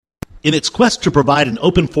In its quest to provide an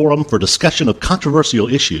open forum for discussion of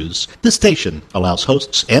controversial issues, this station allows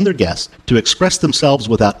hosts and their guests to express themselves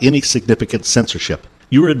without any significant censorship.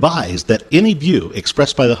 You are advised that any view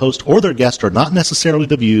expressed by the host or their guest are not necessarily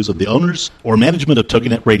the views of the owners or management of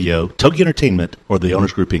TogiNet Radio, Togi Entertainment, or the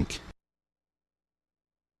Owners Group, Inc.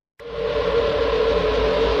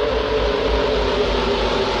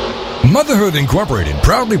 Motherhood Incorporated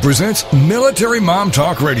proudly presents Military Mom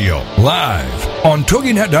Talk Radio, live on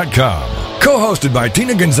TogiNet.com. Co-hosted by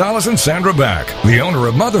Tina Gonzalez and Sandra Back, the owner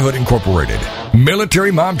of Motherhood Incorporated.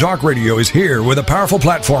 Military Mom Talk Radio is here with a powerful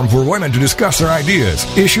platform for women to discuss their ideas,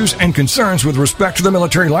 issues, and concerns with respect to the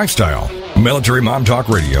military lifestyle. Military Mom Talk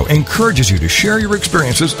Radio encourages you to share your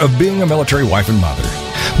experiences of being a military wife and mother.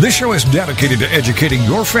 This show is dedicated to educating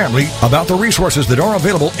your family about the resources that are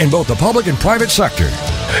available in both the public and private sector.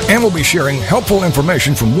 And we'll be sharing helpful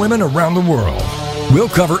information from women around the world. We'll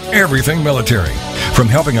cover everything military, from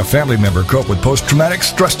helping a family member cope with post-traumatic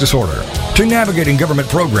stress disorder, to navigating government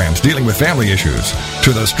programs dealing with family issues,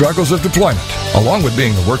 to the struggles of deployment, along with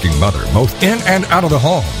being a working mother, both in and out of the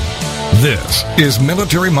home. This is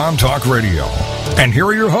Military Mom Talk Radio. And here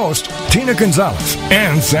are your hosts, Tina Gonzalez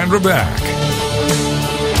and Sandra Back.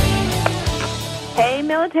 Hey,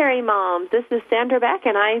 military moms. This is Sandra Beck,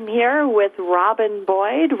 and I'm here with Robin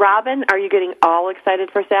Boyd. Robin, are you getting all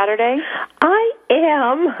excited for Saturday? I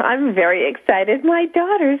am. I'm very excited. My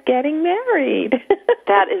daughter's getting married.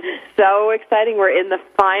 That is so exciting. We're in the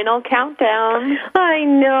final countdown. I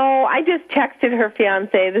know. I just texted her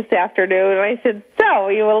fiance this afternoon, and I said, so,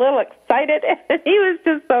 are you a little excited? And he was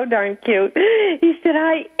just so darn cute. He said,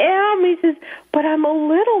 I am. He says, but I'm a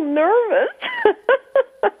little nervous.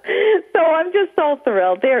 So I'm just so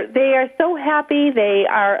thrilled. They are so happy. They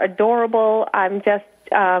are adorable. I'm just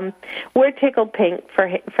we're tickled pink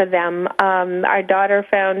for them. Our daughter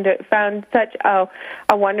found such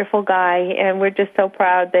a wonderful guy, and we're just so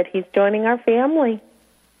proud that he's joining our family.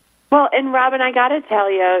 Well, and Robin, I got to tell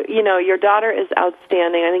you, your daughter is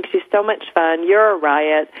outstanding. I think she's so much fun. You're a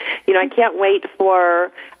riot. I can't wait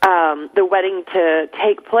for the wedding to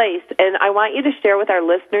take place. And I want you to share with our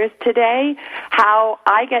listeners today how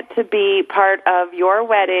I get to be part of your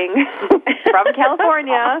wedding from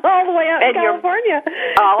California. All the way out to California.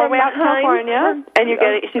 All the way out to California.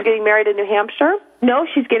 And she's getting married in New Hampshire? No,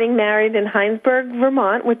 she's getting married in Heinsberg,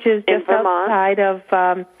 Vermont, which is just outside of,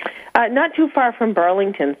 not too far from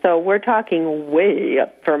Burlington. So we're talking way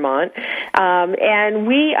up Vermont. And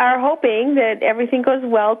we are hoping that everything goes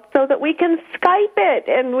well so that we can Skype it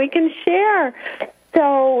and we can share.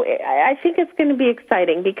 So I think it's going to be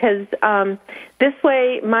exciting because this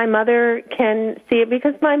way my mother can see it,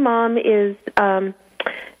 because my mom is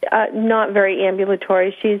not very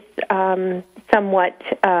ambulatory. She's somewhat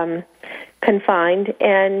confined,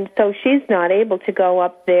 and so she's not able to go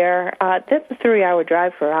up there. That's a 3-hour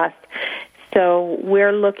drive for us. So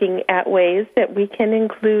we're looking at ways that we can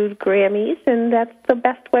include Grammys, and that's the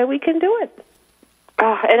best way we can do it.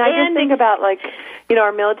 And I just think about,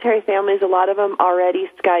 our military families, a lot of them already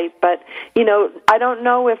Skype, but, I don't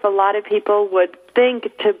know if a lot of people would think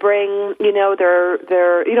to bring,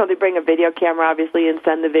 they bring a video camera, obviously, and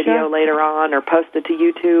send the video later on or post it to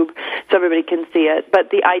YouTube so everybody can see it. But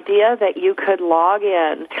the idea that you could log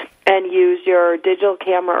in and use your digital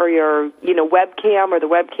camera or your, webcam or the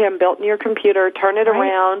webcam built in your computer, turn it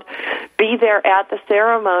around, be there at the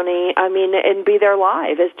ceremony, and be there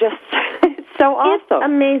live is just... so awesome. It's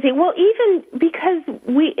amazing. Well, even because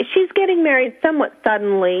she's getting married somewhat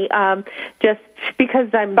suddenly, just because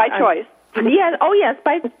I'm... By choice. Yes. Oh, yes.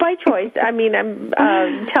 By choice. I'm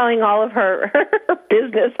telling all of her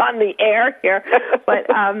business on the air here, but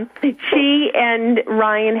she and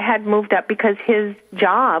Ryan had moved up because his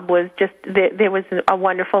job was just there was a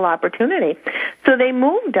wonderful opportunity, so they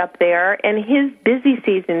moved up there. And his busy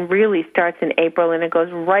season really starts in April and it goes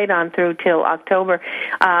right on through till October.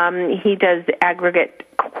 He does aggregate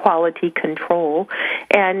quality control,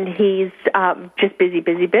 and he's just busy.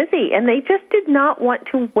 And they just did not want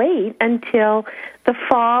to wait until the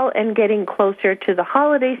fall and getting closer to the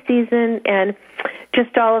holiday season and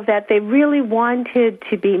just all of that. They really wanted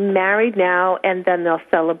to be married now, and then they'll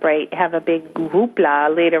celebrate, have a big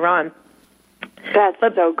hoopla later on. That's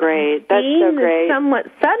so great. That's so great. Being somewhat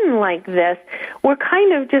sudden like this, we're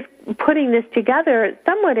kind of just putting this together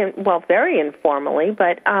somewhat, very informally,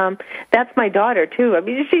 but that's my daughter, too.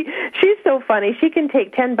 She's so funny. She can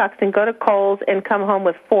take $10 and go to Kohl's and come home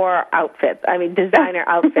with 4 outfits, designer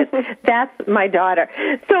outfits. That's my daughter.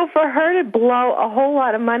 So for her to blow a whole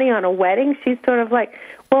lot of money on a wedding, she's sort of like,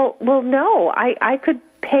 well, no, I could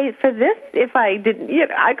pay for this if I didn't,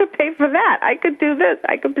 I could pay for that. I could do this.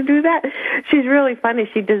 I could do that. She's really funny.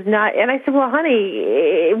 She does not. And I said, well,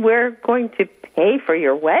 honey, we're going to pay for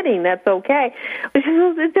your wedding. That's okay. But she says,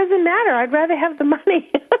 well, it doesn't matter. I'd rather have the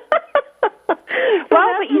money. Well,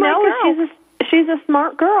 but she's a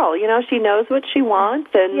smart girl. She knows what she wants,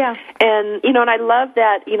 and and I love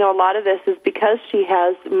that. A lot of this is because she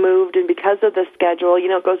has moved, and because of the schedule.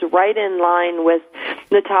 It goes right in line with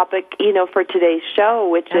the topic, for today's show,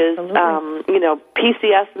 which Absolutely. is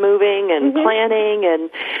PCS moving and planning,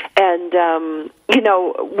 and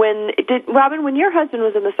Robin, when your husband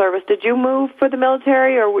was in the service, did you move for the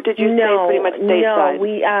military, or did you stay pretty much stateside?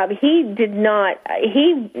 No, he did not.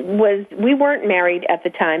 We weren't married at the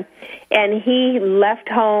time, and he left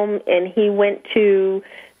home and he went to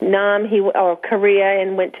Nam, or Korea,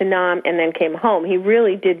 and went to Nam and then came home. He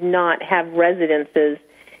really did not have residences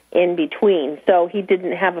in between, so he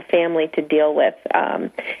didn't have a family to deal with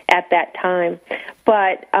at that time.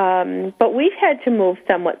 But we've had to move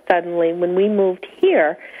somewhat suddenly. When we moved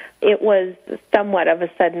here, it was somewhat of a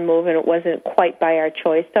sudden move, and it wasn't quite by our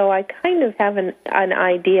choice. So I kind of have an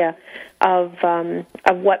idea of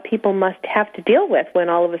what people must have to deal with when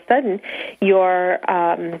all of a sudden your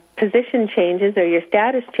position changes or your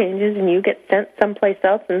status changes, and you get sent someplace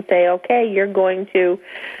else and say, okay, you're going to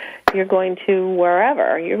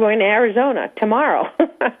wherever. You're going to Arizona tomorrow.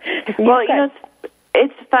 Well,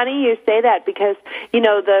 it's funny you say that because, in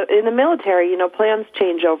the military, plans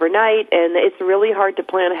change overnight, and it's really hard to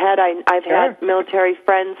plan ahead. I've had military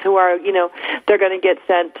friends who are, they're going to get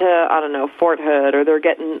sent to, Fort Hood, or they're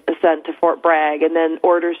getting sent to Fort Bragg, and then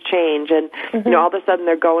orders change, and, all of a sudden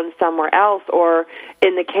they're going somewhere else. Or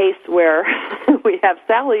in the case where we have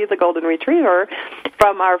Sally, the golden retriever,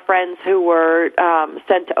 from our friends who were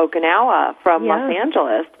sent to Okinawa from Los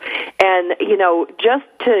Angeles. And, just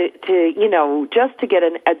to get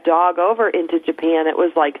a dog over into Japan, it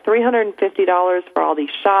was like $350 for all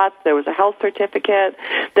these shots. There was a health certificate.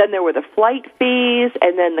 Then there were the flight fees,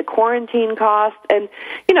 and then the quarantine costs. And,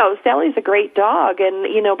 Sally's a great dog, and,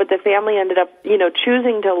 but the family ended up,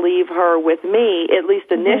 choosing to leave her with me, at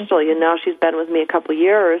least initially, and now she's been with me a couple of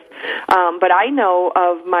years. But I know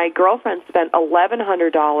of my girlfriend spent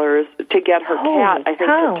 $1,100 to get her cat, I think,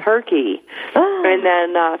 to Turkey, and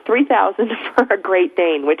then $3,000 for a Great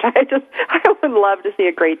Dane, which I would love to see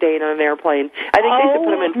a Great Dane on an airplane. I think they should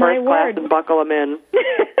put them in first class and buckle them in.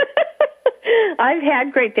 I've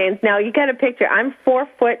had Great Danes. Now, you got a picture. I'm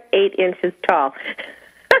 4'8" tall.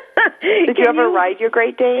 Did you ever ride your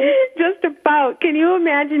Great Dane? Just about. Can you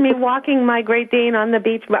imagine me walking my Great Dane on the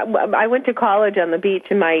beach? I went to college on the beach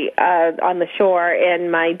and on the shore,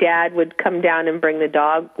 and my dad would come down and bring the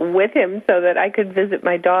dog with him so that I could visit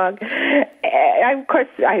my dog. Of course,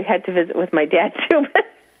 I had to visit with my dad too,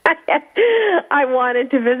 but I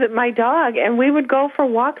wanted to visit my dog, and we would go for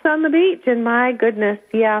walks on the beach. And my goodness,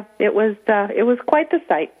 it was quite the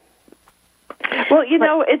sight. Well,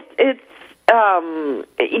 it's.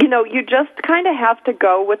 You just kind of have to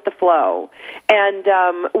go with the flow. And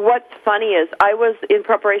what's funny is I was, in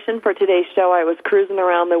preparation for today's show, I was cruising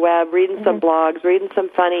around the web, reading some blogs, reading some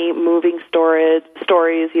funny moving stories,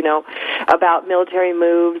 about military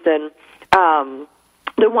moves. And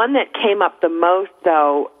the one that came up the most,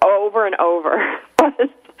 though, over and over was,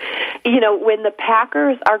 when the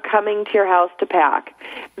packers are coming to your house to pack,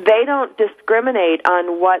 they don't discriminate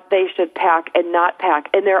on what they should pack and not pack.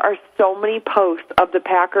 And there are so many posts of the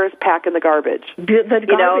packers packing the garbage. The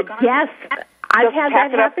garbage, yes. I've had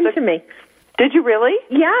that happen to me. Did you really?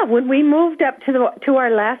 Yeah, when we moved up to our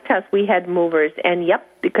last house, we had movers, and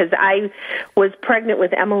because I was pregnant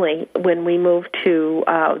with Emily when we moved to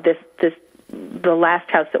the last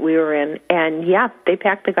house that we were in, and they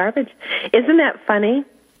packed the garbage. Isn't that funny?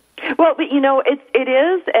 Well, but it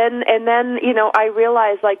is, and then I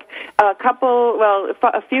realized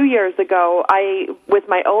a few years ago, with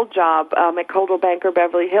my old job at Coldwell Banker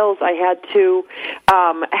Beverly Hills, I had to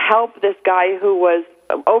help this guy who was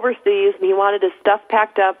overseas, and he wanted his stuff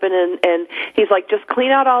packed up, and he's like, just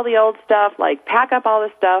clean out all the old stuff, like pack up all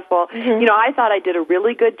the stuff. Well, I thought I did a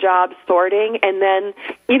really good job sorting, and then,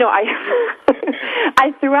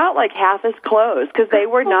 I threw out like half his clothes because they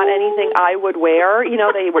were not anything I would wear.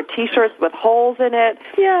 They were T-shirts with holes in it,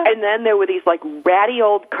 and then there were these like ratty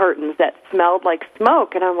old curtains that smelled like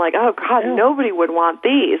smoke, and I'm like, oh God, nobody would want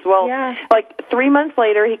these. Well, like 3 months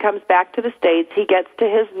later, he comes back to the States. He gets to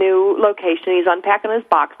his new location. He's unpacking his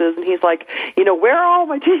boxes, and he's like, where are all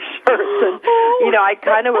my T-shirts? And I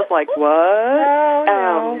kind of was like,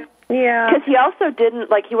 what? Yeah. Because he also didn't,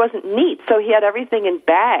 like, he wasn't neat, so he had everything in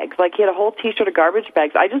bags. Like, he had a whole T-shirt of garbage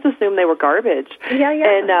bags. I just assumed they were garbage. Yeah.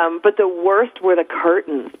 And, but the worst were the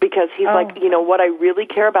curtains, because he's like, you know, what I really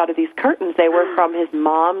care about are these curtains. They were from his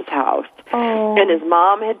mom's house. Oh. And his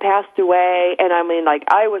mom had passed away, and I mean, like,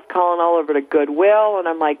 I was calling all over to Goodwill, and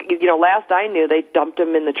I'm like, you know, last I knew, they dumped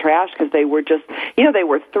them in the trash because they were just, you know, they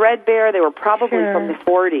were threadbare. They were probably from the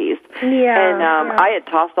 40s. Yeah. And I had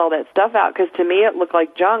tossed all that stuff out because to me it looked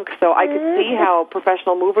like junk. So I could see how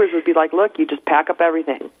professional movers would be like, look, you just pack up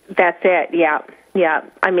everything. That's it, yeah. Yeah,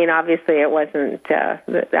 I mean, obviously it wasn't,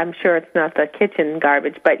 I'm sure it's not the kitchen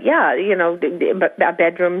garbage, but yeah, you know, a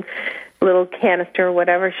bedroom, little canister,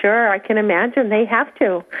 whatever, sure, I can imagine they have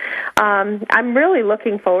to. I'm really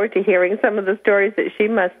looking forward to hearing some of the stories that she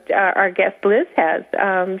must, our guest Liz has.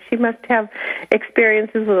 She must have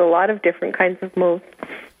experiences with a lot of different kinds of moves.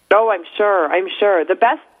 Oh, I'm sure. The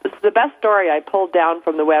best story I pulled down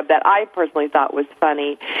from the web that I personally thought was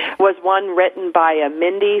funny was one written by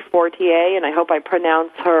Mindy Fortier, and I hope I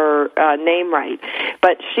pronounce her name right.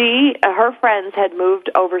 But her friends had moved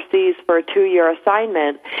overseas for a 2-year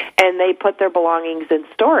assignment, and they put their belongings in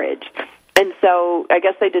storage. And so I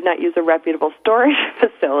guess they did not use a reputable storage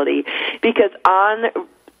facility, because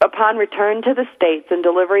upon return to the States and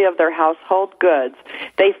delivery of their household goods,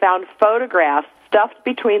 they found photographs stuffed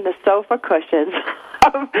between the sofa cushions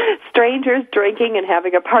of strangers drinking and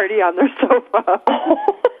having a party on their sofa.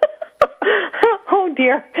 Oh,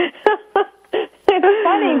 dear. It's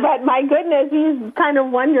funny, but my goodness, you kind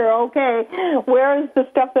of wonder, okay, where is the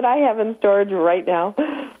stuff that I have in storage right now?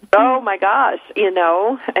 Oh, my gosh, you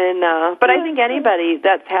know, and but I think anybody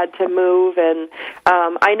that's had to move, and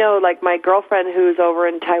I know, like, my girlfriend who's over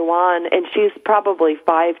in Taiwan, and she's probably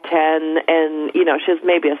 5'10", and, you know, she's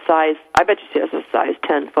maybe I bet she has a size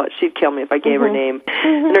 10 foot. She'd kill me if I gave her name,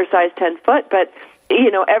 and her size 10 foot, but you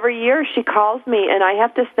know, every year she calls me, and I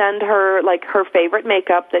have to send her, like, her favorite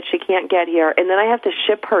makeup that she can't get here, and then I have to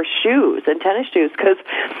ship her shoes and tennis shoes because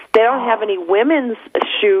they don't have any women's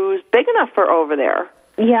shoes big enough for over there.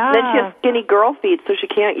 Yeah. Then she has skinny girl feet, so she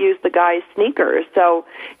can't use the guy's sneakers. So,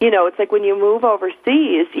 you know, it's like when you move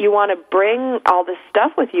overseas, you want to bring all this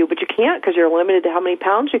stuff with you, but you can't because you're limited to how many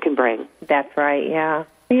pounds you can bring. That's right, yeah.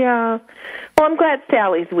 Yeah. Well, I'm glad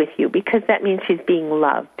Sally's with you because that means she's being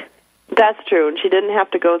loved. That's true, and she didn't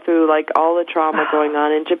have to go through, like, all the trauma going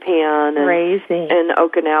on in Japan and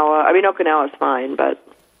Okinawa. I mean, Okinawa's fine, but...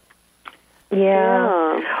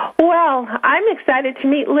 Yeah. Well, I'm excited to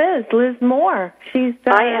meet Liz Moore. She's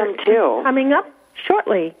I am, too. Coming up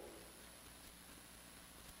shortly.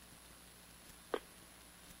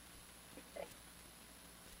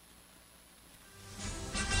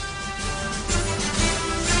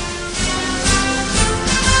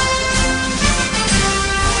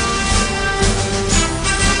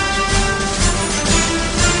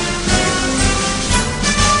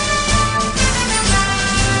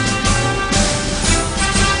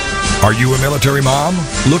 Are you a military mom?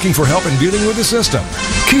 Looking for help in dealing with the system?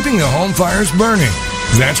 Keeping the home fires burning?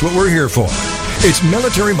 That's what we're here for. It's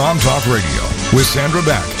Military Mom Talk Radio with Sandra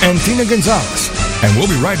Beck and Tina Gonzalez. And we'll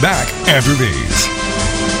be right back after these.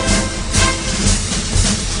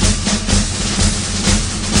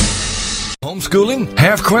 Homeschooling?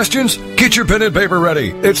 Have questions? Get your pen and paper ready.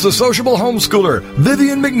 It's the sociable homeschooler,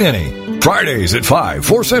 Vivian McNinney. Fridays at 5,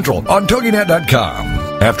 4 Central on TogiNet.com.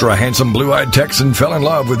 After a handsome blue-eyed Texan fell in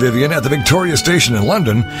love with Vivian at the Victoria Station in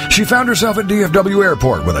London, she found herself at DFW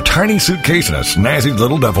Airport with a tiny suitcase and a snazzy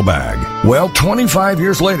little duffel bag. Well, 25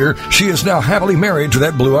 years later, she is now happily married to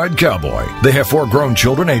that blue-eyed cowboy. They have 4 grown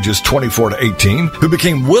children ages 24 to 18 who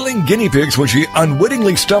became willing guinea pigs when she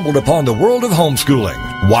unwittingly stumbled upon the world of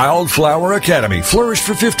homeschooling. Wildflower Academy flourished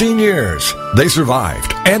for 15 years. They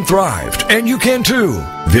survived and thrived, and you can too.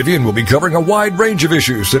 Vivian will be covering a wide range of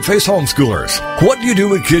issues that face homeschoolers. What do you do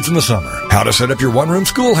with kids in the summer? How to set up your one-room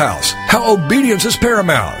schoolhouse? How obedience is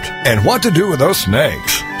paramount? And what to do with those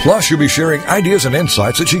snakes? Plus, you'll be sharing ideas and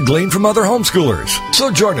insights that she gleaned from other homeschoolers.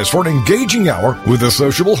 So join us for an engaging hour with the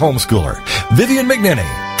sociable homeschooler, Vivian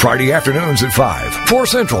McNinney. Friday afternoons at 5, 4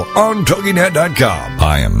 Central on TogiNet.com.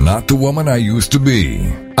 I am not the woman I used to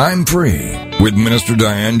be. I'm free with Minister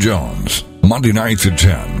Diane Jones. Monday nights at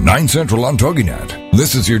 10, 9 Central on TogiNet.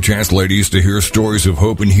 This is your chance, ladies, to hear stories of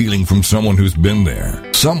hope and healing from someone who's been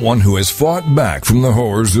there. Someone who has fought back from the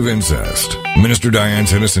horrors of incest. Minister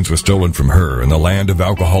Diane's innocence was stolen from her in the land of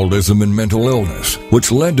alcoholism and mental illness,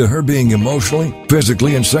 which led to her being emotionally,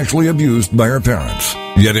 physically, and sexually abused by her parents.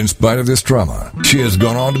 Yet in spite of this trauma, she has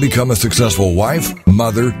gone on to become a successful wife,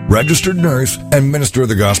 mother, registered nurse, and minister of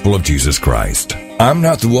the gospel of Jesus Christ. I'm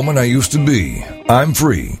Not the Woman I Used to Be, I'm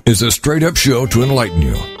Free is a straight-up show to enlighten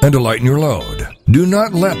you and to lighten your load. Do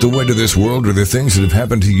not let the weight of this world or the things that have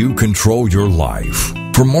happened to you control your life.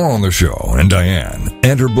 For more on the show and Diane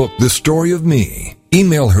and her book, The Story of Me,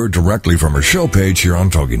 email her directly from her show page here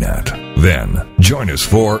on TogiNet. Then, join us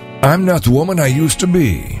for I'm Not the Woman I Used to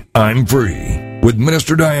Be, I'm Free with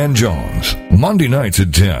Minister Diane Jones, Monday nights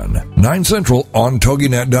at 10, 9 Central on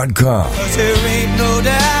TogiNet.com. 'Cause there ain't no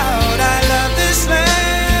doubt I love this land.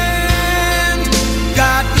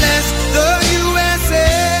 God bless the USA.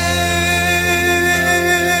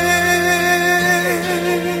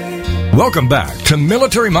 Welcome back to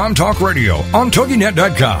Military Mom Talk Radio on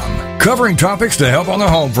TogiNet.com, covering topics to help on the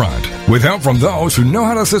home front, with help from those who know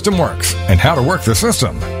how the system works and how to work the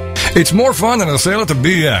system. It's more fun than a sail at the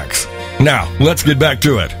BX. Now, let's get back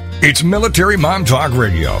to it. It's Military Mom Talk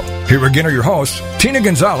Radio. Here again are your hosts, Tina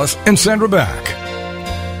Gonzalez and Sandra Beck.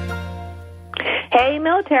 Hey,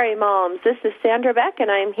 military moms. This is Sandra Beck,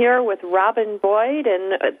 and I'm here with Robin Boyd,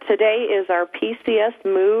 and today is our PCS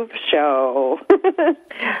Move show.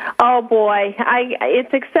 Oh, boy.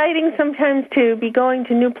 It's exciting sometimes to be going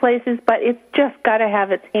to new places, but it's just got to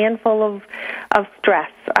have its handful of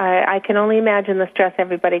stress. I can only imagine the stress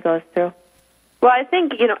everybody goes through. Well, I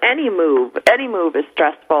think, any move is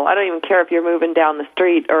stressful. I don't even care if you're moving down the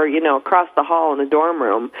street or, across the hall in a dorm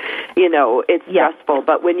room. It's stressful.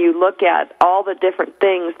 But when you look at all the different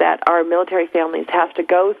things that our military families have to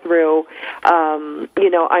go through, I'm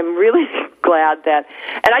really glad that,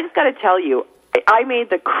 and I just got to tell you, I made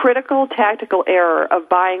the critical tactical error of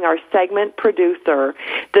buying our segment producer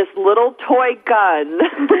this little toy gun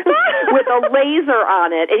with a laser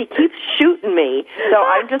on it, and he keeps shooting me. So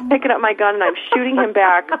I'm just picking up my gun, and I'm shooting him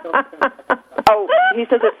back. Oh, he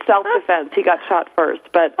says it's self-defense. He got shot first.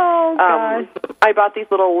 But I bought these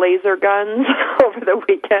little laser guns over the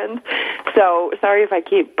weekend. So sorry if I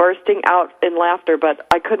keep bursting out in laughter, but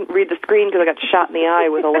I couldn't read the screen because I got shot in the eye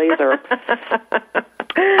with a laser.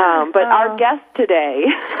 But our guest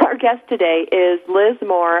today is Liz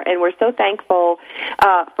Moore, and we're so thankful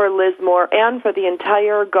for Liz Moore and for the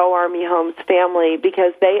entire Go Army Homes family,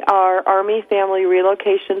 because they are Army Family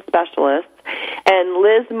Relocation Specialists. And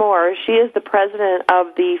Liz Moore, she is the president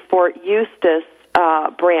of the Fort Eustis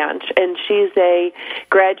branch, and she's a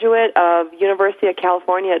graduate of University of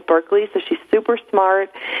California at Berkeley, so she's super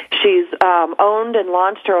smart. She's owned and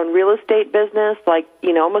launched her own real estate business,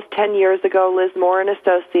 almost 10 years ago, Liz Moore and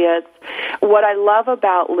Associates. What I love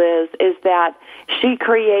about Liz is that she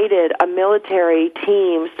created a military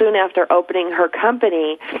team soon after opening her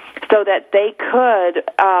company so that they could,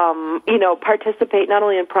 participate not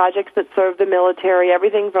only in projects that serve the military,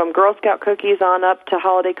 everything from Girl Scout cookies on up to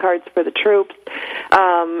holiday cards for the troops.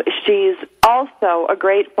 She's also a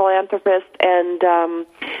great philanthropist, and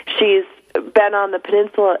she's been on the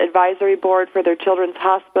Peninsula Advisory Board for their Children's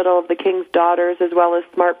Hospital of the King's Daughters, as well as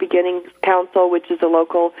Smart Beginnings Council, which is a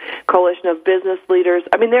local coalition of business leaders.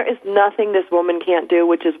 I mean, there is nothing this woman can't do,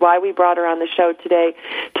 which is why we brought her on the show today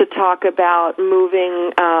to talk about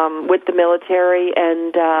moving with the military.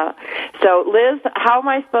 And so, Liz, how am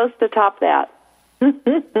I supposed to top that?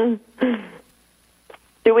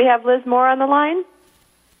 Do we have Liz Moore on the line?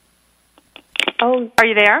 Oh, are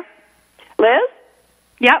you there? Liz?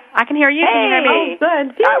 Yep, I can hear you. Hey. Can you hear me? Oh,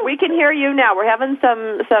 good. We can hear you now. We're having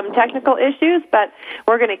some technical issues, but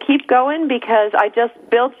we're going to keep going because I just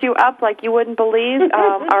built you up like you wouldn't believe.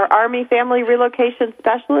 Our Army Family Relocation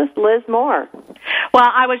Specialist, Liz Moore.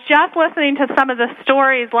 Well, I was just listening to some of the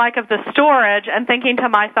stories like of the storage and thinking to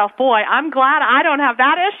myself, boy, I'm glad I don't have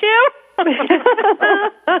that issue.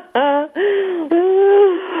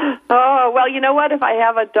 Oh, well, you know what? If I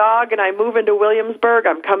have a dog and I move into Williamsburg,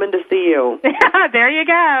 I'm coming to see you. There you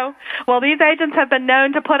go. Well, these agents have been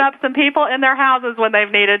known to put up some people in their houses when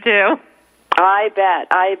they've needed to. I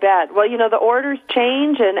bet. Well, the orders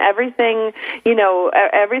change and everything,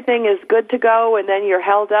 everything is good to go, and then you're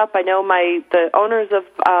held up. I know the owners of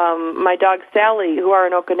my dog Sally, who are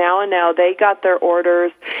in Okinawa now, they got their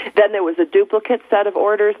orders. Then there was a duplicate set of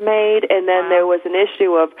orders made, and then there was an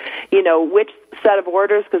issue of, which set of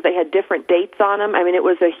orders, because they had different dates on them. I mean, it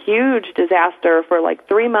was a huge disaster for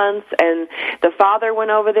 3 months, and the father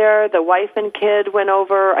went over there, the wife and kid went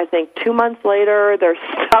over, I think 2 months later. Their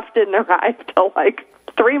stuff didn't arrive till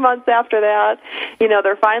 3 months after that.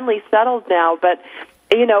 They're finally settled now, but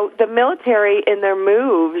the military in their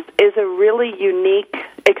moves is a really unique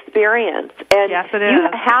experience. And yes, it is. You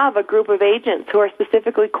have a group of agents who are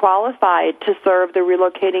specifically qualified to serve the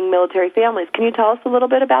relocating military families. Can you tell us a little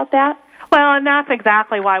bit about that? Well, and that's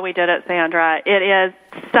exactly why we did it, Sandra. It is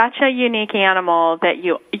such a unique animal that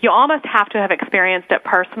you almost have to have experienced it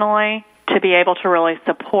personally to be able to really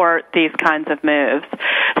support these kinds of moves.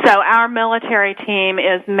 So our military team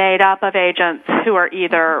is made up of agents who are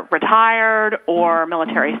either retired or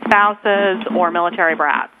military spouses or military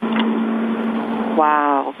brats.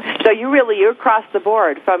 Wow. So you're across the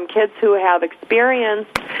board, from kids who have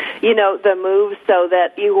experienced, the moves, so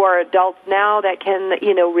that you are adults now that can,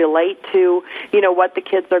 relate to, what the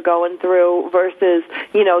kids are going through, versus,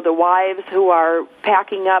 the wives who are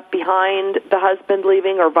packing up behind the husband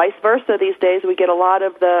leaving, or vice versa. These days we get a lot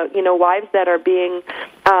of the, wives that are being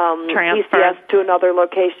transferred to another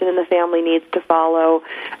location, and the family needs to follow,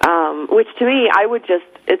 which to me,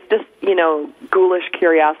 it's just, ghoulish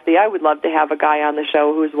curiosity. I would love to have a guy on the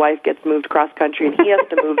show whose wife gets moved cross country and he has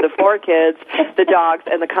to move the 4 kids, the dogs,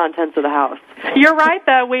 and the contents of the house. You're right,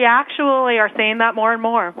 though. We actually are seeing that more and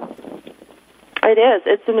more. It is.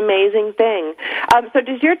 It's an amazing thing. So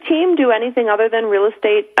does your team do anything other than real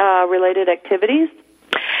estate related activities?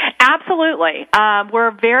 Absolutely.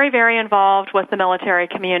 We're very, very involved with the military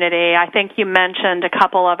community. I think you mentioned a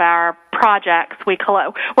couple of our projects.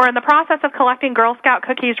 We're in the process of collecting Girl Scout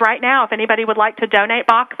cookies right now. If anybody would like to donate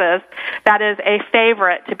boxes, that is a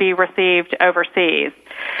favorite to be received overseas.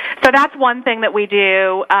 So that's one thing that we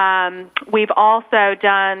do. We've also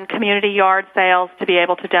done community yard sales to be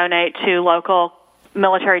able to donate to local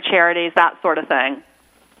military charities, that sort of thing.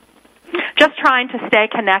 Just trying to stay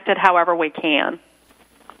connected however we can.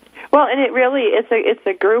 Well, and it's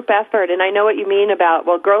a group effort, and I know what you mean about,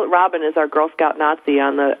 Robin is our Girl Scout Nazi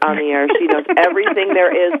on the air. She knows everything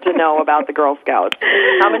there is to know about the Girl Scouts.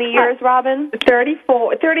 How many years, Robin?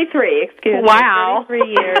 33, excuse me. Wow.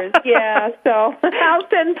 33 years. Yeah, so I'll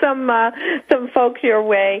send some folks your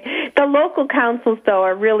way. The local councils, though,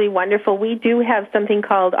 are really wonderful. We do have something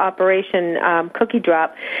called Operation Cookie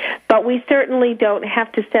Drop, but we certainly don't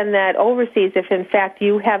have to send that overseas if, in fact,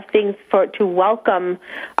 you have things to welcome,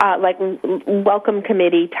 like welcome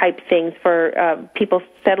committee type things for people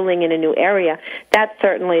settling in a new area. That's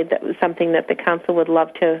certainly something that the council would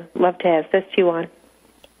love to assist you on.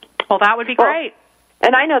 Well, that would be great.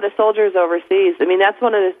 And I know the soldiers overseas. I mean, that's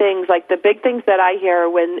one of the things, like the big things that I hear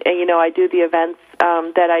when, I do the events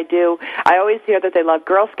that I do. I always hear that they love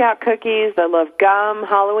Girl Scout cookies, they love gum,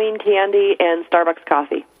 Halloween candy, and Starbucks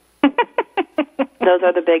coffee. Those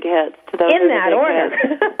are the big hits. In that order.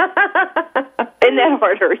 In that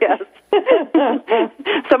order, yes.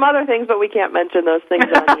 Some other things, but we can't mention those things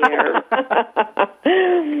on the air.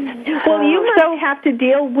 Well, you must have to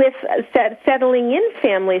deal with settling in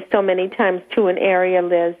families so many times to an area,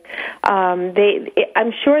 Liz.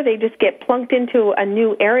 I'm sure they just get plunked into a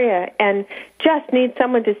new area and just need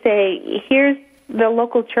someone to say, here's the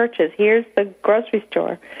local churches, here's the grocery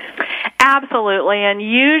store. Absolutely, and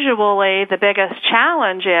usually the biggest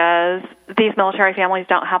challenge is these military families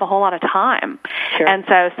don't have a whole lot of time. Sure. And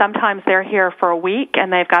so sometimes they're here for a week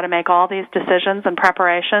and they've got to make all these decisions and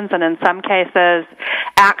preparations, and in some cases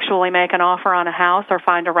actually make an offer on a house or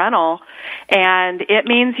find a rental. And it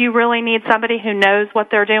means you really need somebody who knows what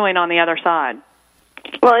they're doing on the other side.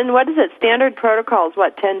 Well, and what is it? Standard protocols,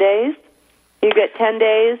 10 days? You get 10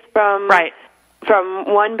 days from... Right.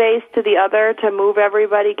 From one base to the other to move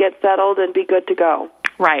everybody, get settled, and be good to go.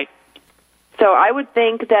 Right. So I would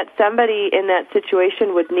think that somebody in that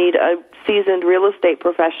situation would need a seasoned real estate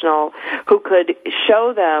professional who could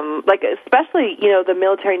show them, like especially, the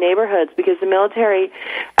military neighborhoods, because the military,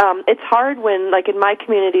 it's hard when, like in my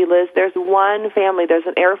community, Liz, there's one family, there's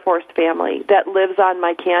an Air Force family that lives on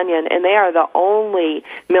my canyon, and they are the only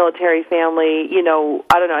military family,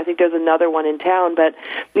 I don't know, I think there's another one in town, but,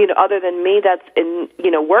 other than me that's in,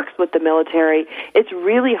 works with the military, it's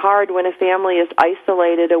really hard when a family is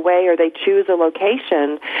isolated away or they choose a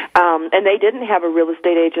location, and they didn't have a real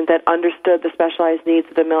estate agent that understood the specialized needs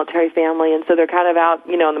of the military family, and so they're kind of out,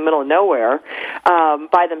 in the middle of nowhere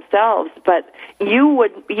by themselves. But you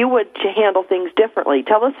would handle things differently.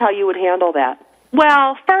 Tell us how you would handle that.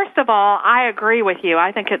 Well, first of all, I agree with you.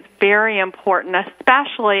 I think it's very important,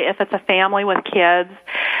 especially if it's a family with kids.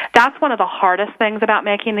 That's one of the hardest things about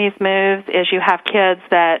making these moves is you have kids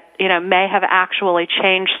that, may have actually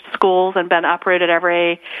changed schools and been uprooted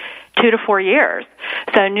every 2 to 4 years.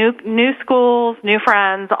 So new schools, new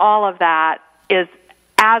friends, all of that is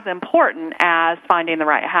as important as finding the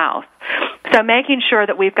right house. So making sure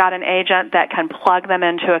that we've got an agent that can plug them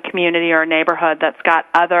into a community or a neighborhood that's got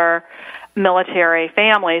other military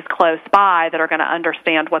families close by that are going to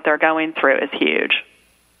understand what they're going through is huge.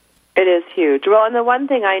 It is huge. Well, and the one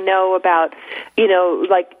thing I know about,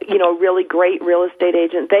 really great real estate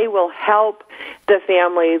agent, they will help the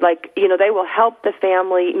family, they will help the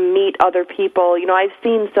family meet other people. I've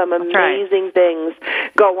seen some amazing things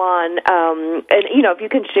go on. And, if you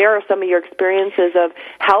can share some of your experiences of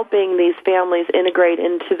helping these families integrate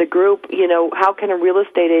into the group, how can a real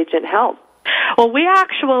estate agent help? Well, we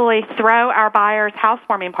actually throw our buyers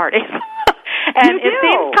housewarming parties. And it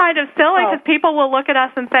seems kind of silly because people will look at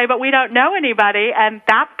us and say, but we don't know anybody, and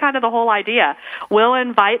that's kind of the whole idea. We'll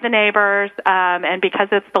invite the neighbors, and because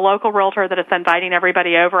it's the local realtor that is inviting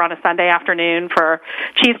everybody over on a Sunday afternoon for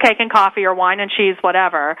cheesecake and coffee or wine and cheese,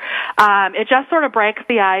 whatever, it just sort of breaks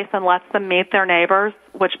the ice and lets them meet their neighbors,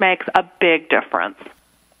 which makes a big difference.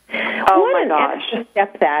 Oh, what my gosh. What an extra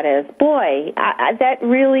step that is. Boy, that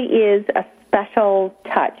really is a special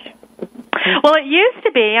touch. Well, it used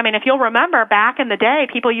to be, if you'll remember, back in the day,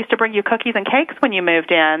 people used to bring you cookies and cakes when you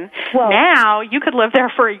moved in. Well, now, you could live there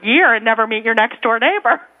for a year and never meet your next-door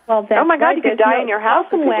neighbor. Well, oh, my God, you could die in your house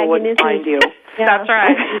and people wouldn't find you. Yeah. That's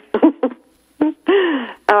right.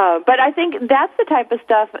 But I think that's the type of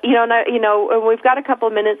stuff, we've got a couple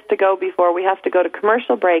of minutes to go before we have to go to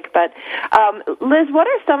commercial break. But, Liz, what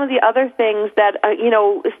are some of the other things that,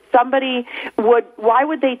 why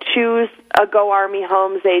would they choose a Go Army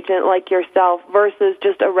Homes agent like yourself versus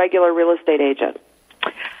just a regular real estate agent?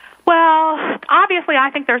 Well, obviously,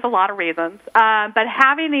 I think there's a lot of reasons, but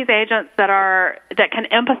having these agents that can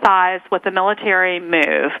empathize with the military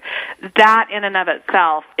move, that in and of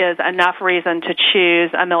itself is enough reason to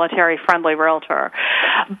choose a military-friendly realtor.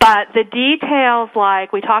 But the details,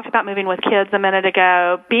 like we talked about moving with kids a minute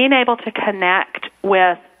ago, being able to connect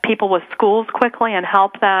with people with schools quickly and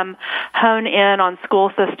help them hone in on school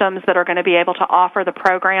systems that are going to be able to offer the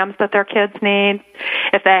programs that their kids need.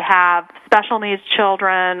 If they have special needs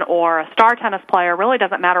children or a star tennis player, really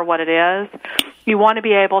doesn't matter what it is. You want to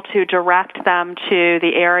be able to direct them to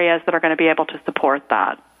the areas that are going to be able to support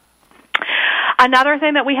that. Another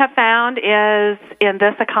thing that we have found is in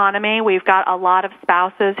this economy, we've got a lot of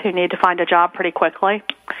spouses who need to find a job pretty quickly.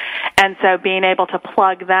 And so being able to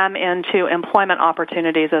plug them into employment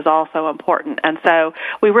opportunities is also important. And so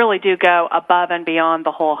we really do go above and beyond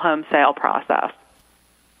the whole home sale process.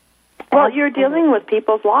 Well, you're dealing with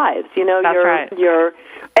people's lives, That's right.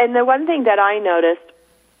 And the one thing that I noticed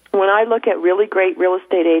when I look at really great real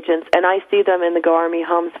estate agents and I see them in the Go Army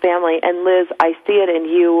Homes family, and Liz, I see it in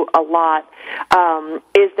you a lot,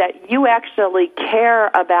 is that you actually care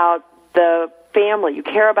about the family. You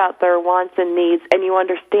care about their wants and needs, and you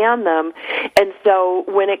understand them. And so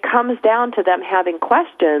when it comes down to them having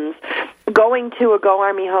questions, going to a Go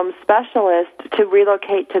Army Homes specialist to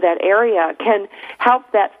relocate to that area can help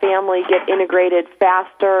that family get integrated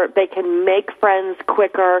faster. They can make friends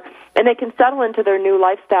quicker, and they can settle into their new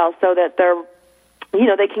lifestyle so that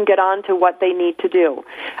they can get on to what they need to do.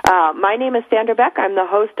 My name is Sandra Beck. I'm the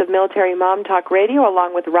host of Military Mom Talk Radio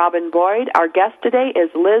along with Robin Boyd. Our guest today is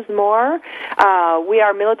Liz Moore. We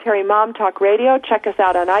are Military Mom Talk Radio. Check us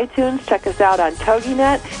out on iTunes, check us out on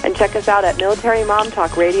TogiNet, and check us out at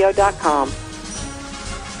militarymomtalkradio.com.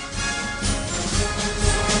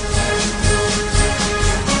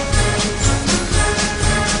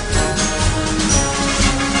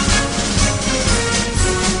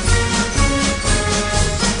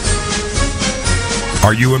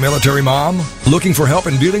 Are you a military mom? Looking for help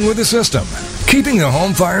in dealing with the system? Keeping the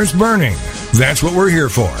home fires burning? That's what we're here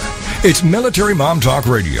for. It's Military Mom Talk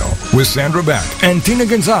Radio with Sandra Beck and Tina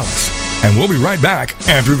Gonzalez. And we'll be right back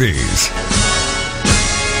after these.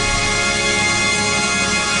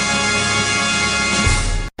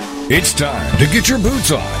 It's time to get your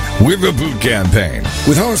boots on with the Boot Campaign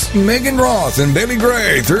with hosts Megan Roth and Bailey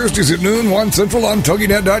Gray, Thursdays at noon, 1 Central on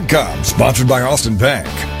TogiNet.com, sponsored by Austin Bank.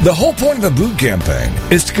 The whole point of the Boot Campaign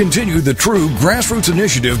is to continue the true grassroots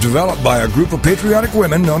initiative developed by a group of patriotic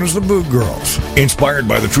women known as the Boot Girls. Inspired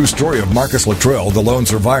by the true story of Marcus Luttrell, the lone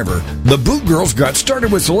survivor, the Boot Girls got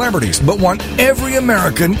started with celebrities but want every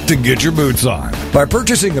American to get your boots on by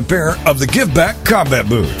purchasing a pair of the Give Back Combat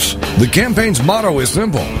Boots. The campaign's motto is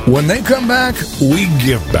simple: when they come back, we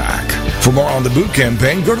give back. For more on the Boot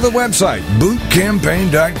Campaign, go to the website,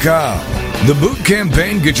 bootcampaign.com. The Boot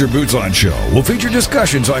Campaign Get Your Boots On show will feature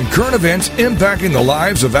discussions on current events impacting the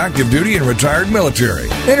lives of active duty and retired military,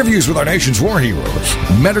 interviews with our nation's war heroes,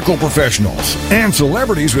 medical professionals, and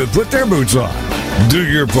celebrities who have put their boots on. Do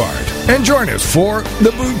your part. And join us for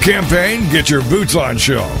the Boot Campaign Get Your Boots On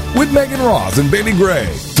Show with Megan Roth and Bailey Gray.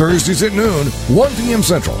 Thursdays at noon, 1 p.m.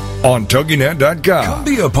 Central on TogiNet.com. Come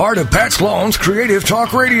be a part of Pat Sloan's Creative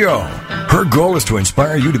Talk Radio. Her goal is to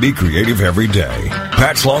inspire you to be creative every day.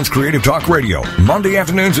 Pat Sloan's Creative Talk Radio, Monday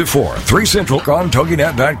afternoons at 4, 3 Central on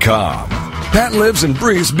TogiNet.com. Pat lives and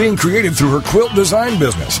breathes being creative through her quilt design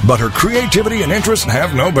business, but her creativity and interests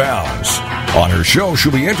have no bounds. On her show,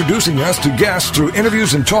 she'll be introducing us to guests through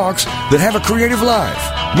interviews and talks that have a creative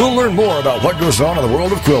life. We'll learn more about what goes on in the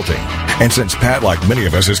world of quilting. And since Pat, like many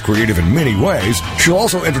of us, is creative in many ways, she'll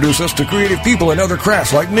also introduce us to creative people in other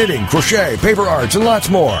crafts like knitting, crochet, paper arts, and lots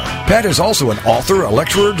more. Pat is also an author, a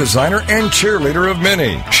lecturer, designer, and cheerleader of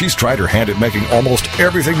many. She's tried her hand at making almost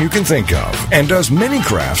everything you can think of and does many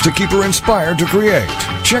crafts to keep her inspired to create.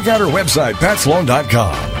 Check out her website,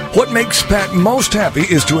 patsloan.com. What makes Pat most happy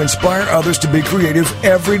is to inspire others to be creative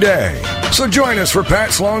every day. So join us for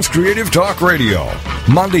Pat Sloan's Creative Talk Radio,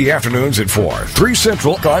 Monday afternoons at 4, 3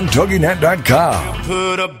 Central on TogiNet.com.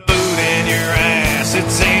 Put a boot in your ass,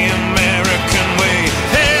 it's the American way.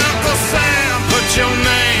 Hey, Uncle Sam, put your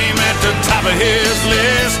name at the top of his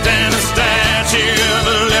list, and the Statue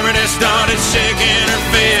of Liberty started shaking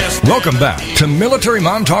her fist. Welcome back to Military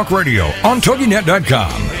Mom Talk Radio on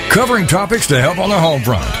TogiNet.com, covering topics to help on the home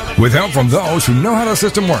front, with help from those who know how the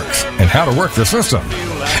system works and how to work the system.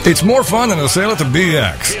 It's more fun than a sail at the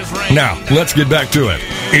BX. Now, let's get back to it.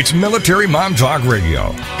 It's Military Mom Talk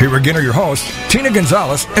Radio. Here again are your hosts, Tina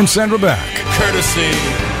Gonzalez and Sandra Beck. Courtesy.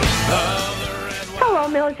 Hello,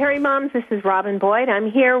 Military Moms. This is Robin Boyd. I'm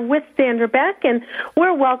here with Sandra Beck, and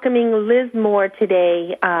we're welcoming Liz Moore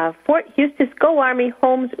today, Fort Eustis Go Army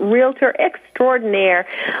Homes Realtor Extraordinaire.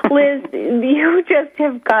 Liz, you just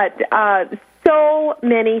have got so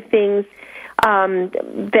many things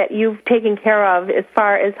that you've taken care of as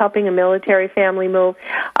far as helping a military family move.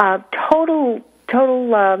 Total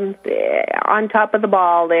on top of the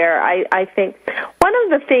ball there, I think. One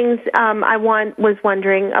of the things was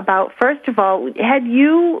wondering about, first of all, had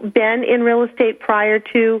you been in real estate prior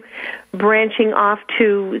to branching off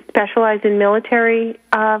to specialize in military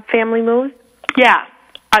family moves? Yeah.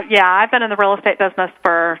 I've been in the real estate business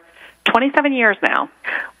for 27 years now.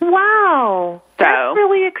 Wow. That's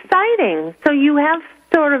really exciting. So you have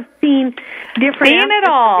sort of seen different it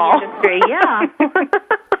all. Of the industry. Yeah.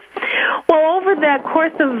 Well, over the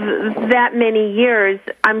course of that many years,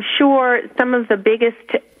 I'm sure some of the biggest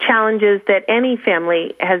challenges that any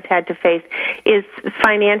family has had to face is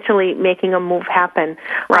financially making a move happen.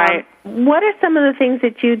 Right. What are some of the things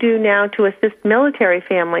that you do now to assist military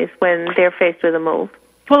families when they're faced with a move?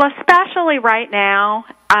 Well, especially right now,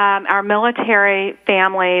 our military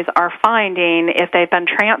families are finding if they've been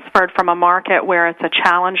transferred from a market where it's a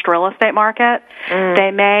challenged real estate market,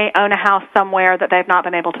 they may own a house somewhere that they've not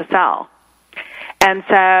been able to sell. And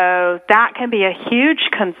so that can be a huge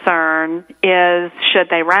concern, is should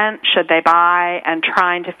they rent, should they buy, and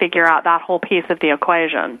trying to figure out that whole piece of the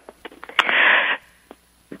equation.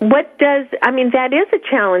 That is a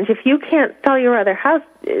challenge. If you can't sell your other house,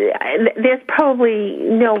 there's probably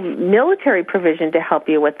no military provision to help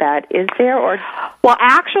you with that, is there? Well,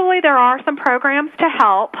 actually, there are some programs to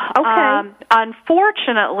help. Okay.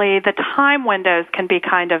 Unfortunately, the time windows can be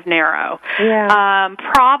kind of narrow. Yeah.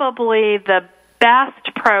 Probably the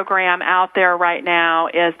best program out there right now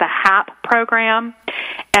is the HAP program,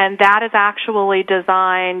 and that is actually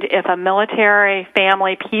designed if a military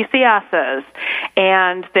family PCSs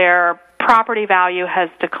and their property value has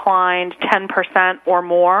declined 10% or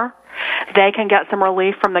more, they can get some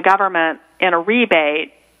relief from the government in a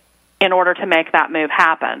rebate in order to make that move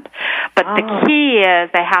happen. But the key is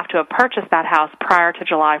they have to have purchased that house prior to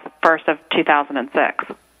July 1st of 2006.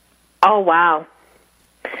 Oh, wow.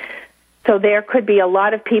 So there could be a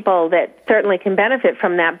lot of people that certainly can benefit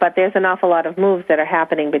from that, but there's an awful lot of moves that are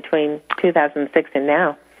happening between 2006 and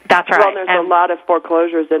now. That's right. Well, there's a lot of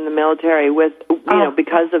foreclosures in the military with,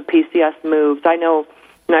 because of PCS moves. I know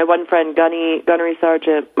my one friend, Gunnery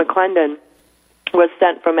Sergeant McClendon, was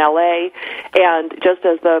sent from L.A., and just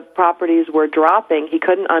as the properties were dropping, he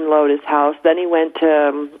couldn't unload his house. Then he went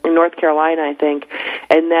to North Carolina, I think,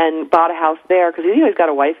 and then bought a house there because he's got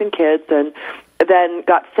a wife and kids, and then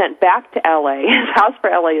got sent back to L.A. His house for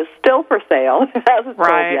L.A. is still for sale. It hasn't sold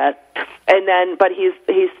yet. And then, but he's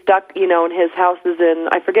stuck, and his house is in,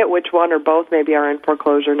 I forget which one or both maybe are in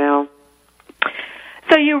foreclosure now.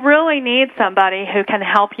 So you really need somebody who can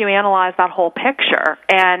help you analyze that whole picture.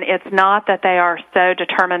 And it's not that they are so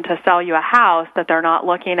determined to sell you a house that they're not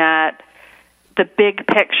looking at the big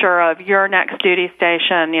picture of your next duty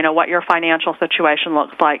station, what your financial situation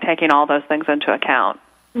looks like, taking all those things into account.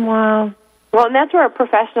 Wow. Well, and that's where a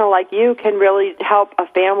professional like you can really help a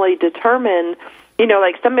family determine,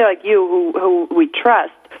 like somebody like you who we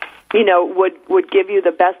trust, would give you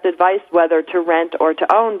the best advice whether to rent or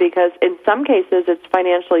to own, because in some cases it's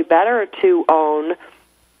financially better to own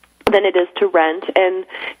than it is to rent. And,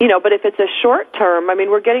 but if it's a short term,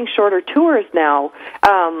 we're getting shorter tours now.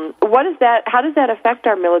 How does that affect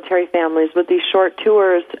our military families with these short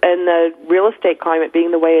tours and the real estate climate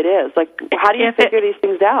being the way it is? Like, how do you figure these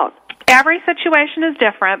things out? Every situation is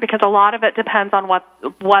different because a lot of it depends on what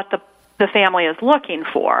the family is looking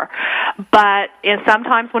for. But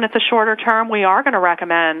sometimes when it's a shorter term, we are going to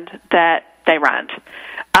recommend that they rent.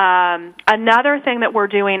 Another thing that we're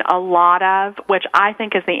doing a lot of, which I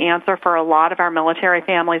think is the answer for a lot of our military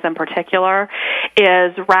families in particular,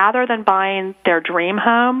 is rather than buying their dream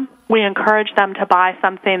home, we encourage them to buy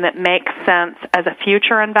something that makes sense as a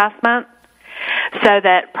future investment, so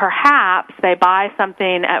that perhaps they buy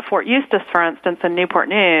something at Fort Eustis, for instance, in Newport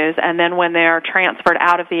News, and then when they're transferred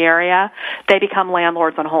out of the area, they become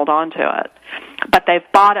landlords and hold on to it. But they've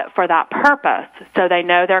bought it for that purpose, so they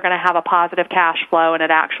know they're going to have a positive cash flow, and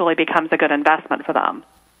it actually becomes a good investment for them.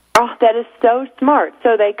 Oh, that is so smart.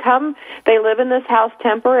 So they live in this house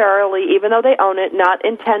temporarily, even though they own it, not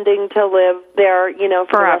intending to live there, for forever.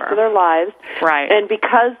 The rest of their lives. Right. And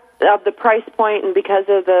because of the price point and because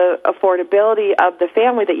of the affordability of the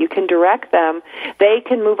family that you can direct them, they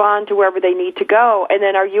can move on to wherever they need to go. And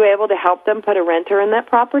then are you able to help them put a renter in that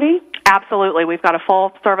property? Absolutely. We've got a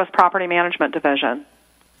full-service property management division.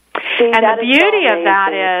 See, and the beauty of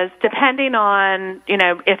that is, depending on,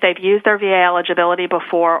 if they've used their VA eligibility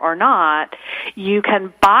before or not, you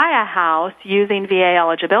can buy a house using VA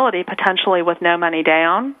eligibility, potentially with no money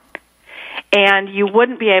down, and you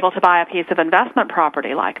wouldn't be able to buy a piece of investment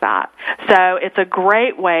property like that. So it's a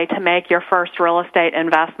great way to make your first real estate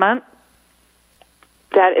investment.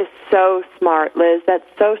 That is so smart, Liz. That's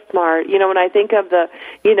so smart. When I think of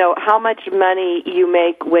how much money you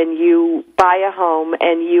make when you buy a home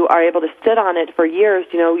and you are able to sit on it for years,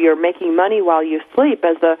 you're making money while you sleep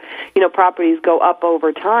as the, properties go up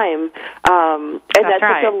over time. And that's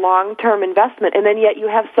right. Such a long-term investment. And then yet you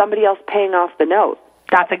have somebody else paying off the note.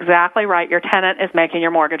 That's exactly right. Your tenant is making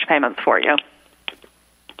your mortgage payments for you.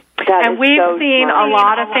 And we've seen a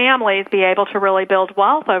lot of families be able to really build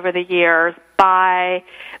wealth over the years by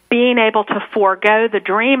being able to forego the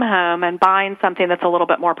dream home and buying something that's a little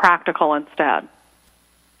bit more practical instead.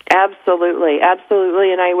 Absolutely,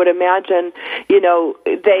 absolutely. And I would imagine,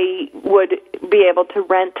 they would be able to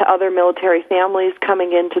rent to other military families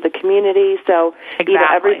coming into the community. So,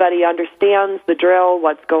 everybody understands the drill,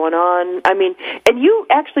 what's going on. And you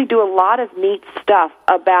actually do a lot of neat stuff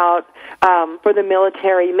about, for the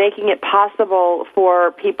military, making it possible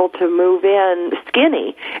for people to move in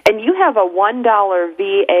skinny. And you have a $1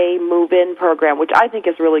 VA move-in program, which I think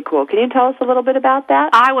is really cool. Can you tell us a little bit about that?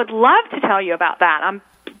 I would love to tell you about that. I'm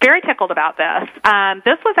very tickled about this.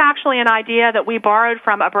 This was actually an idea that we borrowed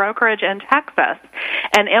from a brokerage in Texas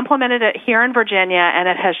and implemented it here in Virginia, and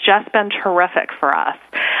it has just been terrific for us.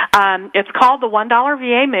 It's called the $1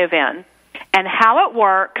 VA Move-In. And how it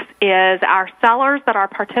works is our sellers that are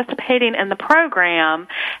participating in the program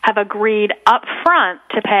have agreed up front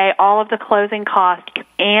to pay all of the closing costs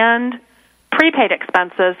and prepaid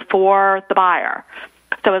expenses for the buyer.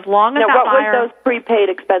 So as long as what buyer, would those prepaid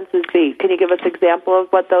expenses be? Can you give us an example of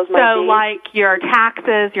what those might be? So like your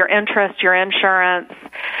taxes, your interest, your insurance.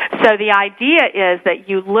 So the idea is that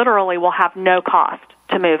you literally will have no cost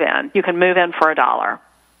to move in. You can move in for $1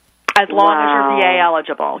 as long as you're VA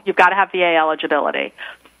eligible. You've got to have VA eligibility.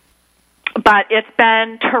 But it's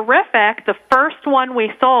been terrific. The first one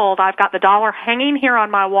we sold, I've got the dollar hanging here on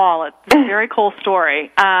my wall. It's a very cool story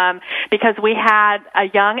because we had a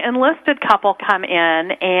young enlisted couple come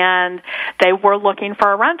in, and they were looking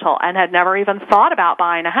for a rental and had never even thought about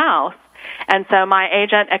buying a house. And so my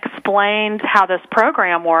agent explained how this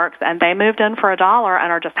program works, and they moved in for $1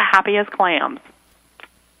 and are just happy as clams.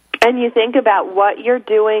 And you think about what you're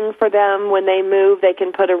doing for them when they move. They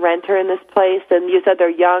can put a renter in this place. And you said they're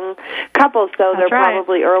young couples, so they're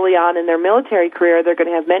probably early on in their military career. They're going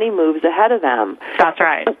to have many moves ahead of them. That's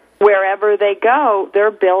right. Wherever they go,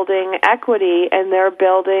 they're building equity, and they're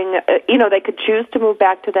building, they could choose to move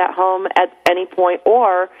back to that home at any point,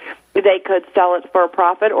 or they could sell it for a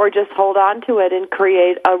profit, or just hold on to it and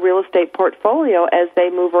create a real estate portfolio as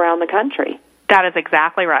they move around the country. That is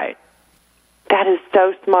exactly right. That is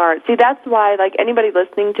so smart. See, that's why, like, anybody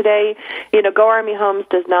listening today, Go Army Homes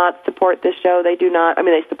does not support this show. They do not,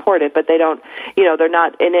 they support it, but they don't, they're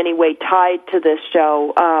not in any way tied to this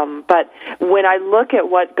show. But when I look at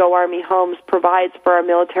what Go Army Homes provides for our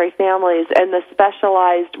military families and the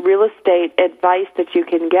specialized real estate advice that you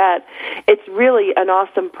can get, it's really an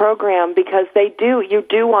awesome program because you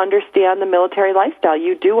do understand the military lifestyle.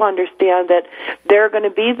 You do understand that they're going to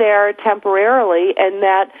be there temporarily and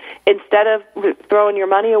that instead of throwing your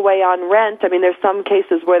money away on rent, there's some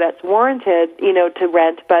cases where that's warranted, to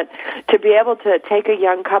rent, but to be able to take a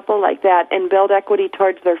young couple like that and build equity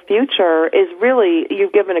towards their future is really,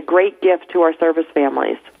 you've given a great gift to our service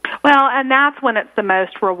families. Well, and that's when it's the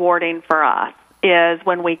most rewarding for us, is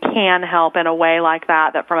when we can help in a way like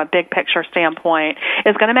that from a big picture standpoint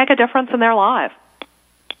is going to make a difference in their lives.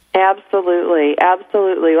 Absolutely,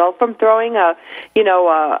 absolutely. Well, from throwing a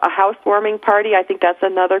housewarming party, I think that's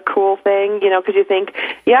another cool thing, because you think,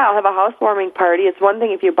 I'll have a housewarming party. It's one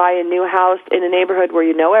thing if you buy a new house in a neighborhood where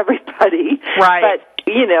you know everybody. Right. But,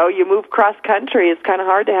 you move cross country, it's kind of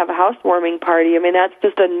hard to have a housewarming party. That's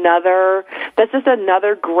just another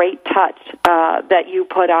great touch that you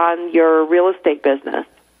put on your real estate business.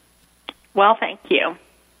 Well, thank you.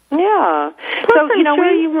 Yeah. Plus, I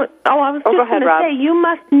was just going to say, you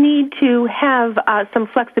must need to have some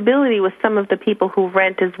flexibility with some of the people who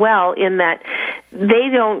rent as well, in that they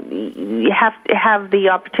don't have the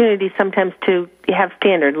opportunity sometimes to have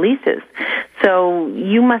standard leases. So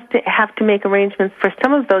you must have to make arrangements for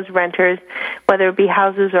some of those renters, whether it be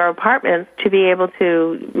houses or apartments, to be able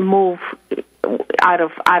to move out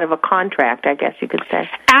of a contract, I guess you could say.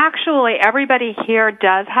 Actually, everybody here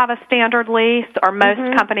does have a standard lease, or most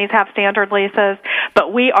companies have standard leases,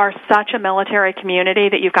 but we are such a military community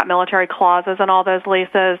that you've got military clauses in all those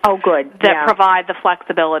leases. Oh, good. That provide the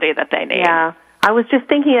flexibility that they need. Yeah. I was just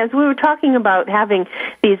thinking, as we were talking about having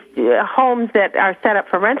these homes that are set up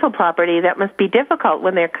for rental property, that must be difficult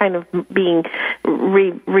when they're kind of being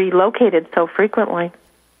relocated so frequently.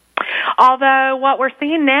 Although what we're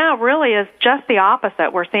seeing now really is just the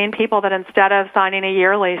opposite. We're seeing people that instead of signing a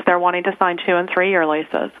year lease, they're wanting to sign 2- and 3-year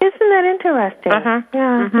leases. Isn't that interesting?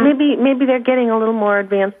 Yeah. Maybe they're getting a little more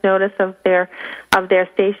advance notice of their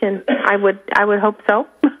station. I would hope so.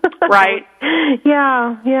 Right.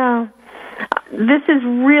 Yeah. This is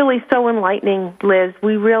really so enlightening, Liz.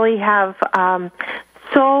 We really have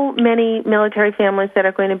so many military families that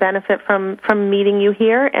are going to benefit from meeting you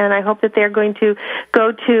here, and I hope that they're going to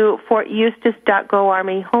go to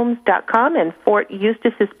forteustis.goarmyhomes.com, and Fort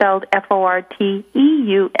Eustis is spelled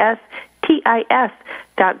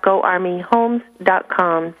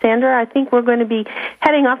FortEustis.goarmyhomes.com. Sandra, I think we're going to be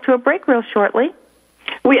heading off to a break real shortly.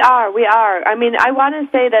 We are. I want to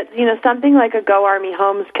say that, something like a Go Army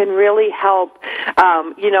Homes can really help,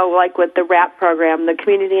 like with the RAP program, the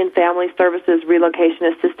Community and Family Services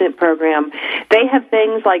Relocation Assistant Program. They have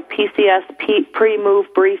things like PCS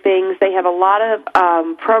pre-move briefings. They have a lot of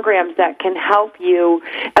programs that can help you,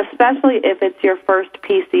 especially if it's your first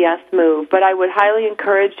PCS move. But I would highly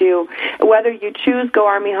encourage you, whether you choose Go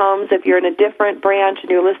Army Homes, if you're in a different branch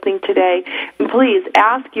and you're listening today, please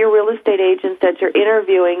ask your real estate agents that you're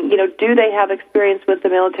interviewing, do they have experience with the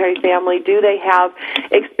military family? Do they have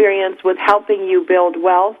experience with helping you build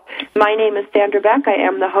wealth? My name is Sandra Beck. I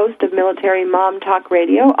am the host of Military Mom Talk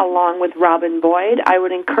Radio, along with Robin Boyd. I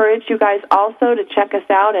would encourage you guys also to check us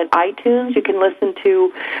out at iTunes. You can listen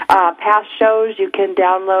to past shows. You can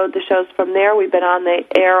download the shows from there. We've been on the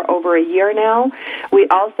air over a year now. We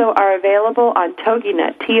also are available on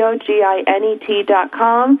TogiNet,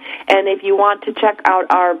 TogiNet.com. And if you want to check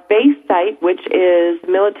out our base site, which is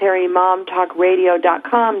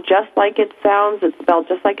MilitaryMomTalkRadio.com, just like it sounds. It's spelled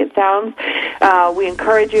just like it sounds. We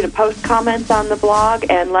encourage you to post comments on the blog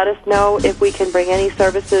and let us know if we can bring any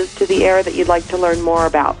services to the air that you'd like to learn more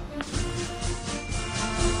about.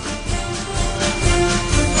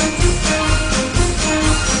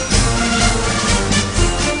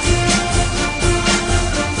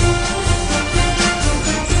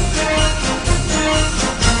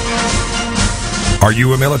 Are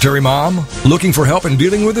you a military mom? Looking for help in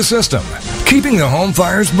dealing with the system? Keeping the home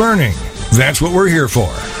fires burning? That's what we're here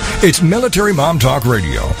for. It's Military Mom Talk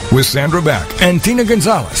Radio with Sandra Beck and Tina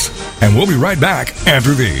Gonzalez. And we'll be right back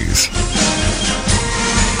after these.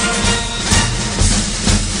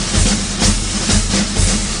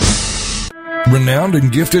 Renowned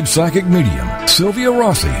and gifted psychic medium Sylvia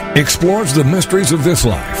Rossi explores the mysteries of this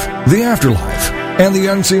life, the afterlife, and the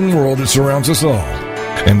unseen world that surrounds us all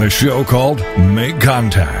in the show called Make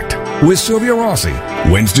Contact with Sylvia Rossi,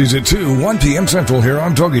 Wednesdays at 1 p.m. Central here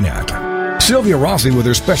on TogiNet. Sylvia Rossi, with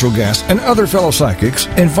her special guest and other fellow psychics,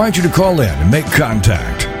 invite you to call in and make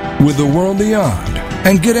contact with the world beyond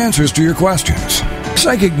and get answers to your questions.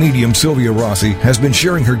 Psychic medium Sylvia Rossi has been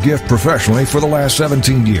sharing her gift professionally for the last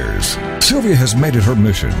 17 years. Sylvia has made it her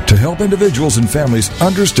mission to help individuals and families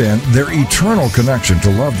understand their eternal connection to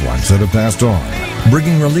loved ones that have passed on,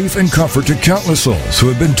 bringing relief and comfort to countless souls who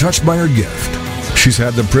have been touched by her gift. She's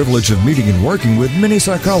had the privilege of meeting and working with many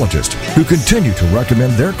psychologists who continue to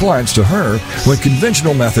recommend their clients to her when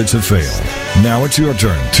conventional methods have failed. Now it's your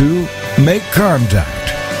turn to make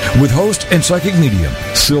contact with host and psychic medium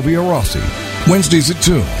Sylvia Rossi. Wednesdays at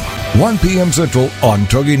 2, 1 p.m. Central on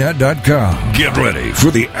TogiNet.com. Get ready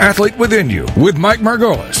for The Athlete Within You with Mike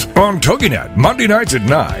Margolis on TogiNet, Monday nights at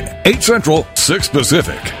 9, 8 Central, 6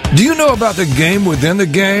 Pacific. Do you know about the game within the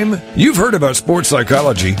game? You've heard about sports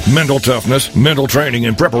psychology, mental toughness, mental training,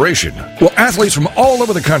 and preparation. Well, athletes from all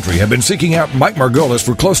over the country have been seeking out Mike Margolis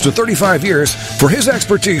for close to 35 years for his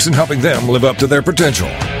expertise in helping them live up to their potential.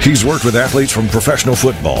 He's worked with athletes from professional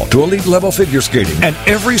football to elite-level figure skating and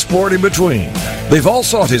every sport in between. They've all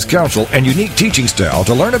sought his counsel and unique teaching style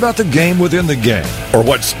to learn about the game within the game, or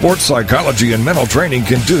what sports psychology and mental training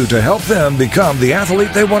can do to help them become the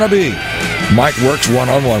athlete they want to be. Mike works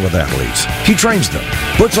one-on-one with athletes. He trains them,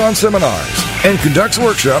 puts on seminars, and conducts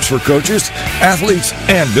workshops for coaches, athletes,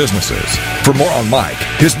 and businesses. For more on Mike,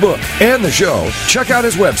 his book, and the show, check out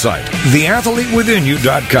his website,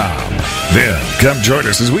 theathletewithinyou.com. Then, come join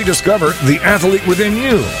us as we discover The Athlete Within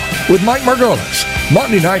You with Mike Margolis.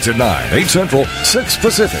 Monday nights at 9, 8 Central, 6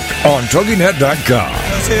 Pacific on TogiNet.com.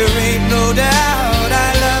 There ain't no doubt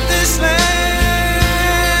I love this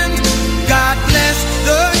land. God bless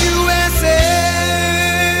the USA.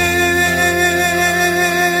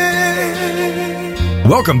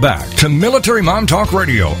 Welcome back to Military Mom Talk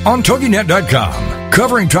Radio on TogiNet.com,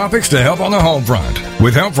 covering topics to help on the home front,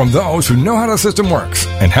 with help from those who know how the system works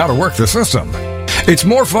and how to work the system. It's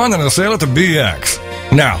more fun than a sail at the BX.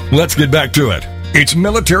 Now, let's get back to it. It's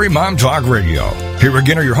Military Mom Talk Radio. Here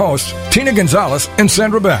again are your hosts, Tina Gonzalez and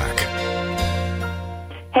Sandra Beck.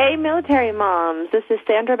 Hey, military moms. This is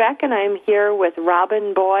Sandra Beck, and I'm here with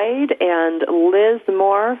Robin Boyd and Liz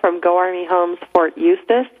Moore from Go Army Homes Fort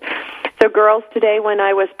Eustis. So, girls, today when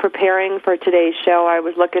I was preparing for today's show, I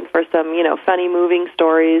was looking for some, funny moving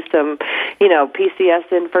stories, some,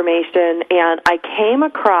 PCS information, and I came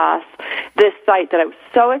across this site that I was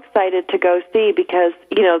so excited to go see because,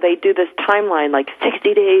 they do this timeline, like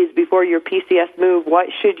 60 days before your PCS move, what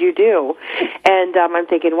should you do? And I'm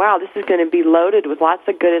thinking, wow, this is going to be loaded with lots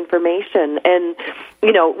of good information. And,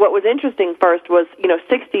 what was interesting first was,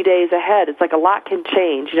 60 days ahead, it's like a lot can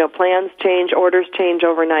change. Plans change, orders change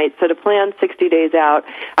overnight. So to plan 60 days out,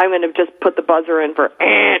 I'm going to just put the buzzer in for,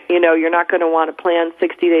 you're not going to want to plan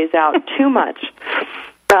 60 days out too much.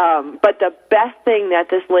 But the best thing that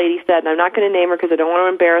this lady said, and I'm not going to name her because I don't want to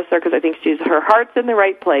embarrass her because I think her heart's in the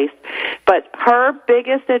right place, but her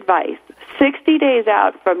biggest advice, 60 days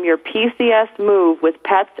out from your PCS move with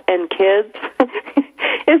pets and kids,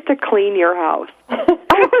 is to clean your house. I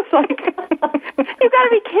was like, you got to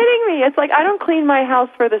be kidding me. It's like, I don't clean my house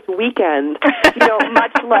for this weekend,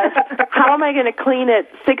 much less how am I going to clean it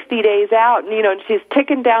 60 days out? And she's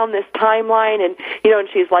ticking down this timeline, and, and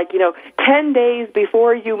she's like, 10 days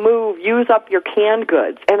before you move, use up your canned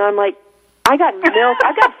goods. And I'm like, I got milk.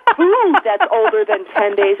 I got food that's older than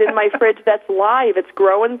 10 days in my fridge that's live. It's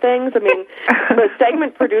growing things. I mean, the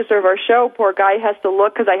segment producer of our show, poor guy, has to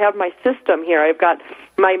look because I have my system here. I've got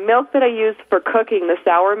my milk that I use for cooking, the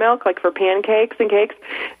sour milk, like for pancakes and cakes,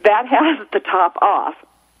 that has the top off.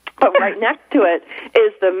 But right next to it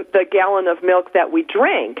is the gallon of milk that we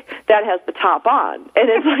drink that has the top on. And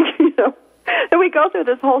it's like, and we go through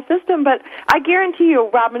this whole system. But I guarantee you,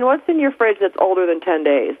 Robin, what's in your fridge that's older than 10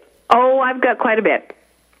 days? Oh, I've got quite a bit.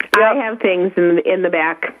 Yep. I have things in the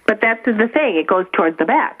back, but that's the thing. It goes towards the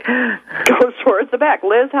back. Goes towards the back.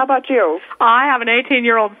 Liz, how about you? I have an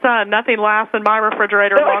 18-year-old son. Nothing lasts in my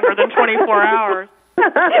refrigerator longer than 24 hours.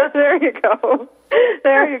 There you go.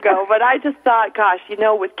 There you go. But I just thought, gosh,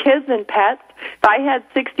 with kids and pets, if I had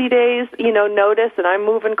 60 days, notice, and I'm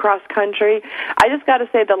moving cross country, I just got to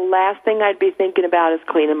say the last thing I'd be thinking about is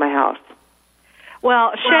cleaning my house.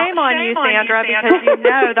 Well, shame on you, Sandra, because you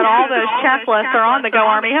know that all those checklists are on the Go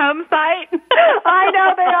Army Home site. I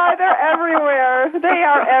know they are. They're everywhere. They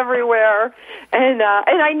are everywhere. And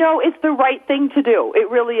I know it's the right thing to do.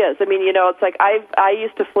 It really is. I mean, it's like I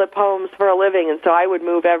used to flip homes for a living, and so I would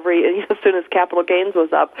move as soon as capital gains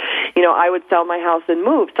was up, I would sell my house and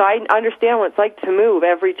move. So I understand what it's like to move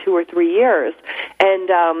every 2 or 3 years. And,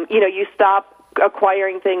 you stop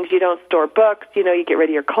acquiring things. You don't store books. You know, you get rid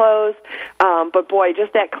of your clothes. But boy,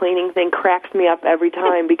 just that cleaning thing cracks me up every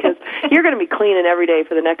time because you're going to be cleaning every day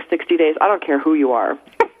for the next 60 days. I don't care who you are.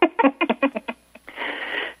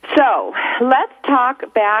 So let's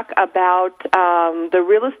talk back about the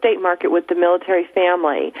real estate market with the military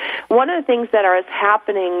family. One of the things that is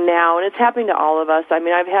happening now, and it's happening to all of us. I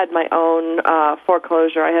mean, I've had my own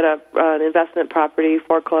foreclosure. I had an investment property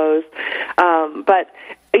foreclosed, but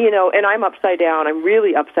you know, and I'm upside down. I'm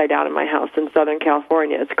really upside down in my house in Southern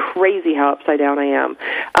California. It's crazy how upside down I am.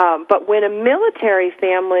 But when a military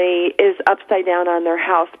family is upside down on their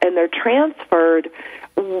house and they're transferred,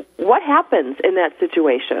 what happens in that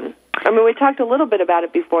situation? I mean, we talked a little bit about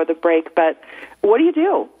it before the break, but what do you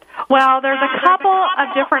do? Well, there's a couple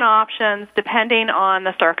of different options depending on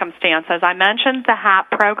the circumstances. I mentioned the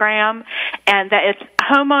HAP program, and that it's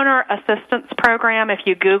Homeowner Assistance Program. If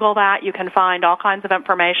you Google that, you can find all kinds of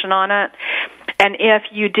information on it. And if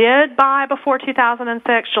you did buy before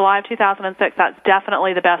 2006, July of 2006, that's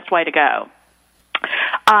definitely the best way to go.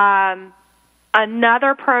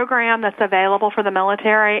 Another program that's available for the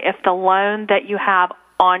military, if the loan that you have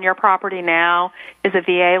on your property now is a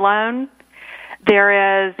VA loan,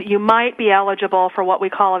 you might be eligible for what we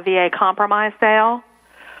call a VA compromise sale,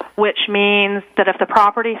 which means that if the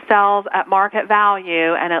property sells at market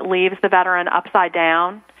value and it leaves the veteran upside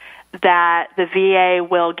down, that the VA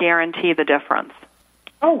will guarantee the difference.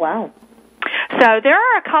 Oh, wow. So there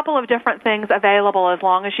are a couple of different things available as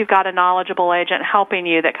long as you've got a knowledgeable agent helping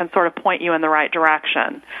you that can sort of point you in the right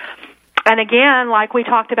direction. And again, like we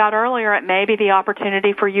talked about earlier, it may be the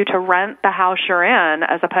opportunity for you to rent the house you're in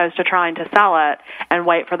as opposed to trying to sell it and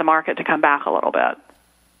wait for the market to come back a little bit.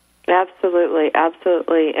 Absolutely,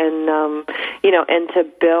 and you know, and to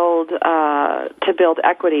build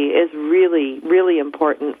equity is really, really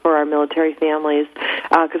important for our military families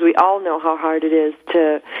because we all know how hard it is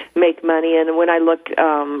to make money. And when I look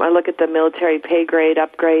at the military pay grade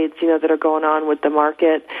upgrades, you know, that are going on with the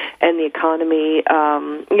market and the economy,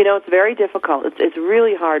 you know, it's very difficult. It's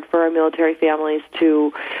really hard for our military families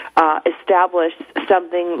to establish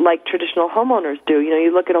something like traditional homeowners do. You know,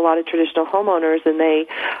 you look at a lot of traditional homeowners, and they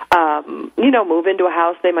you know, move into a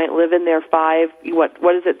house. They might live in there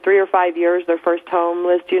 3 or 5 years, their first home.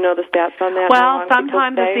 Liz, do you know the stats on that? Well,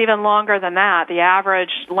 sometimes it's even longer than that. The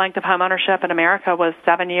average length of home ownership in America was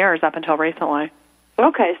 7 years up until recently.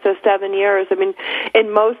 Okay, so 7 years. I mean,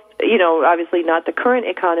 in most, you know, obviously not the current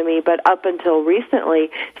economy, but up until recently,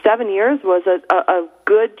 7 years was a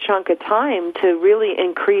good chunk of time to really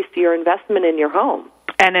increase your investment in your home.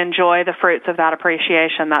 And enjoy the fruits of that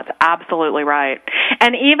appreciation. That's absolutely right.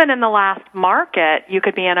 And even in the last market, you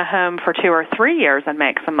could be in a home for 2 or 3 years and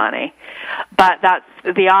make some money. But that's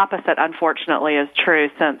the opposite, unfortunately, is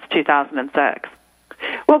true since 2006.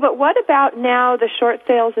 Well, but what about now the short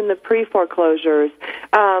sales and the pre-foreclosures?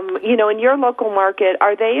 You know, in your local market,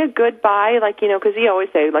 are they a good buy? Like, you know, because you always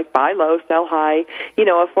say, like, buy low, sell high. You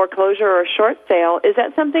know, a foreclosure or a short sale, is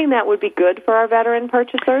that something that would be good for our veteran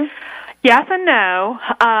purchasers? Yes and no.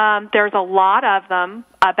 There's a lot of them.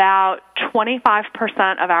 About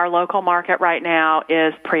 25% of our local market right now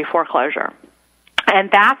is pre-foreclosure.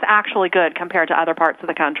 And that's actually good compared to other parts of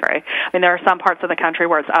the country. I mean, there are some parts of the country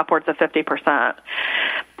where it's upwards of 50%.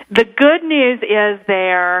 The good news is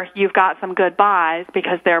you've got some good buys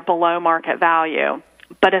because they're below market value.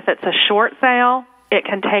 But if it's a short sale, it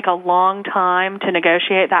can take a long time to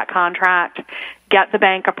negotiate that contract, get the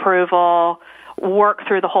bank approval, work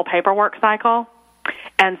through the whole paperwork cycle.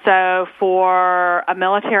 And so for a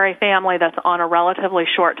military family that's on a relatively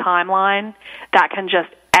short timeline, that can just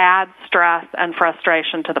add stress and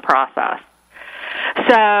frustration to the process.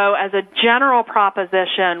 So as a general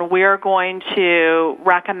proposition, we're going to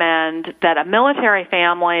recommend that a military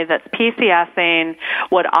family that's PCSing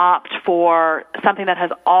would opt for something that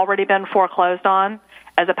has already been foreclosed on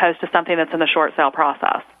as opposed to something that's in the short sale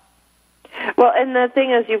process. Well, and the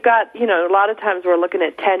thing is, you've got, you know, a lot of times we're looking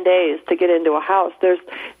at 10 days to get into a house. There's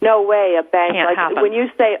no way a bank, Can't happen. When you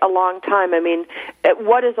say a long time, I mean,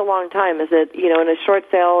 what is a long time? Is it, you know, in a short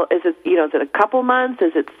sale, is it, you know, is it a couple months?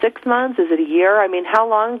 Is it 6 months? Is it a year? I mean, how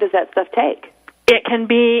long does that stuff take? It can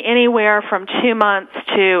be anywhere from 2 months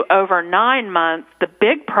to over 9 months. The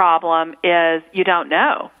big problem is you don't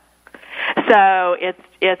know. So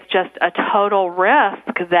it's just a total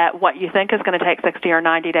risk that what you think is going to take 60 or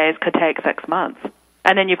 90 days could take 6 months.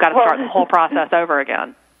 And then you've got to start the whole process over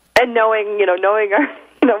again. And knowing our,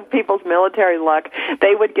 people's military luck,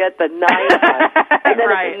 they would get the 9 months. And then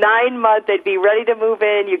right. at the 9 month, they'd be ready to move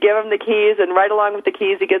in. You give him the keys, and right along with the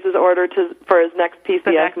keys, he gets his order for his next PCS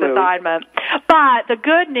the next move. assignment. But the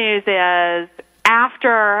good news is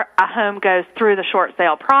after a home goes through the short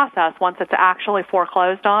sale process, once it's actually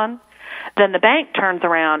foreclosed on, then the bank turns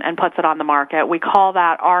around and puts it on the market. We call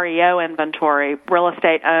that REO inventory, real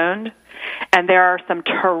estate owned, and there are some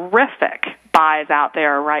terrific buys out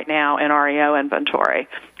there right now in REO inventory,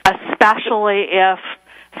 especially if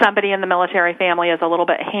somebody in the military family is a little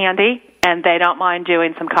bit handy and they don't mind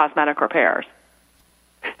doing some cosmetic repairs.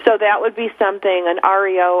 So that would be something, an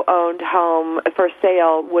REO-owned home for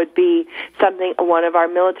sale would be something one of our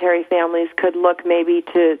military families could look maybe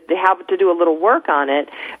to have to do a little work on it,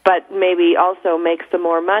 but maybe also make some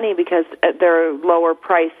more money because they're lower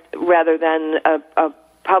priced rather than a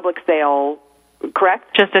public sale,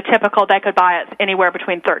 correct? Just a typical, they could buy it anywhere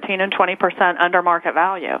between 13 and 20% under market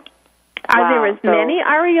value. Are there as many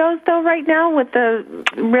REOs, though, right now with the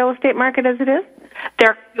real estate market as it is?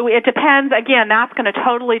 It depends. Again, that's going to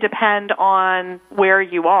totally depend on where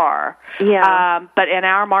you are. Yeah. But in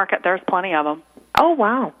our market, there's plenty of them. Oh,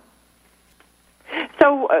 wow.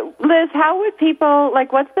 So, Liz, how would people,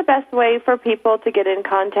 what's the best way for people to get in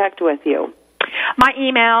contact with you? My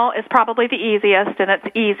email is probably the easiest, and it's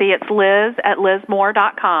easy. It's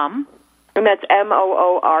liz@lizmoore.com. And that's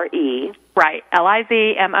Moore. Right,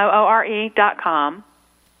 LIZMOORE.com.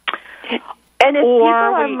 And if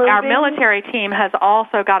our military team has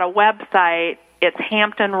also got a website. It's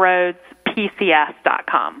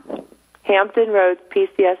HamptonRoadsPCS.com.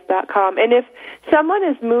 HamptonRoadsPCS.com. And if someone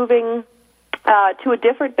is moving to a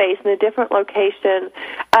different base in a different location,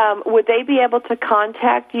 would they be able to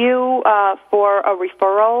contact you for a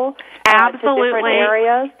referral Absolutely. to different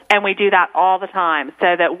areas? And we do that all the time,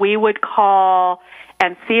 so that we would call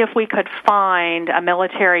and see if we could find a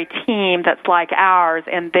military team that's like ours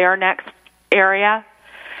in their next area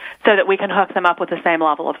so that we can hook them up with the same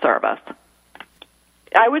level of service.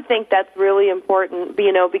 I would think that's really important,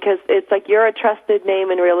 because it's like you're a trusted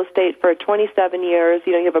name in real estate for 27 years.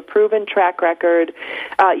 You have a proven track record.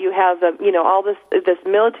 You have, all this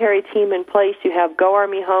military team in place. You have Go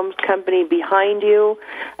Army Homes Company behind you.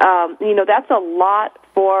 That's a lot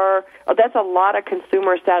of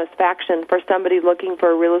consumer satisfaction for somebody looking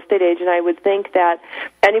for a real estate agent. I would think that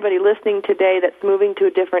anybody listening today that's moving to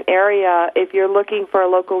a different area, if you're looking for a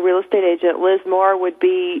local real estate agent, Liz Moore would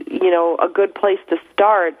be, a good place to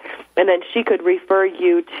start, and then she could refer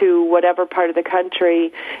you to whatever part of the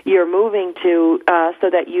country you're moving to, so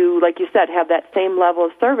that you, like you said, have that same level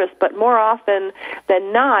of service. But more often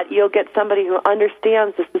than not, you'll get somebody who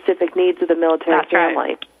understands the specific needs of the military family.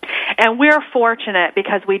 Right. And we're fortunate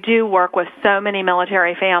because we do work with so many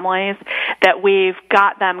military families that we've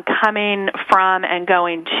got them coming from and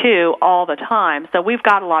going to all the time. So we've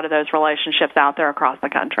got a lot of those relationships out there across the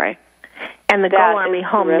country. And the Go Army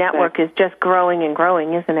Home Network is just growing and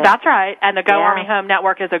growing, isn't it? That's right. And the Go Army Home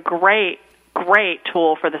Network is a great, great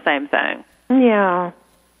tool for the same thing. Yeah.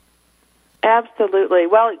 Absolutely.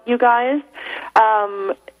 Well, you guys,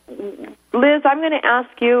 Liz, I'm going to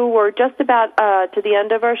ask you, we're just about to the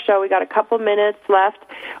end of our show. We got a couple minutes left.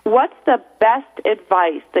 What's the best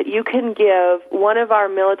advice that you can give one of our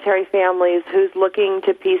military families who's looking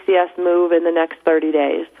to PCS move in the next 30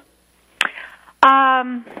 days?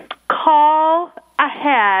 Call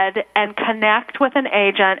ahead and connect with an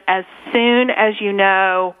agent as soon as you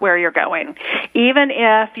know where you're going. Even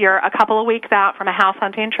if you're a couple of weeks out from a house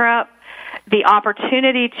hunting trip, the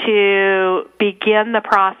opportunity to begin the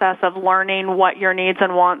process of learning what your needs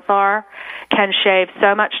and wants are can shave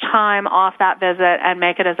so much time off that visit and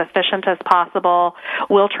make it as efficient as possible.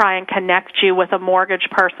 We'll try and connect you with a mortgage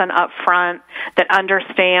person up front that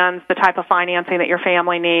understands the type of financing that your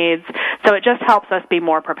family needs. So it just helps us be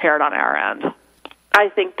more prepared on our end. I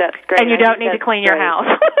think that's great. And you don't need to clean your house.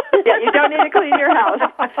 Yeah, you don't need to clean your house.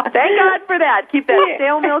 Thank God for that. Keep that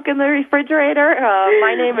stale milk in the refrigerator.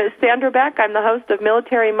 My name is Sandra Beck. I'm the host of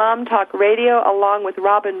Military Mom Talk Radio along with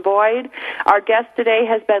Robin Boyd. Our guest today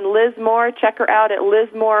has been Liz Moore. Check her out at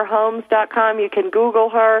LizMooreHomes.com. You can Google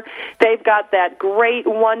her. They've got that great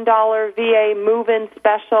 $1 VA move-in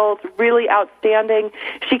special. It's really outstanding.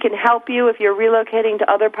 She can help you if you're relocating to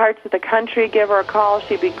other parts of the country. Give her a call.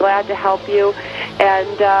 She'd be glad to help you.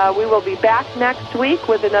 And we will be back next week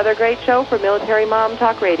with another great show for Military Mom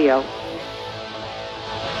Talk Radio.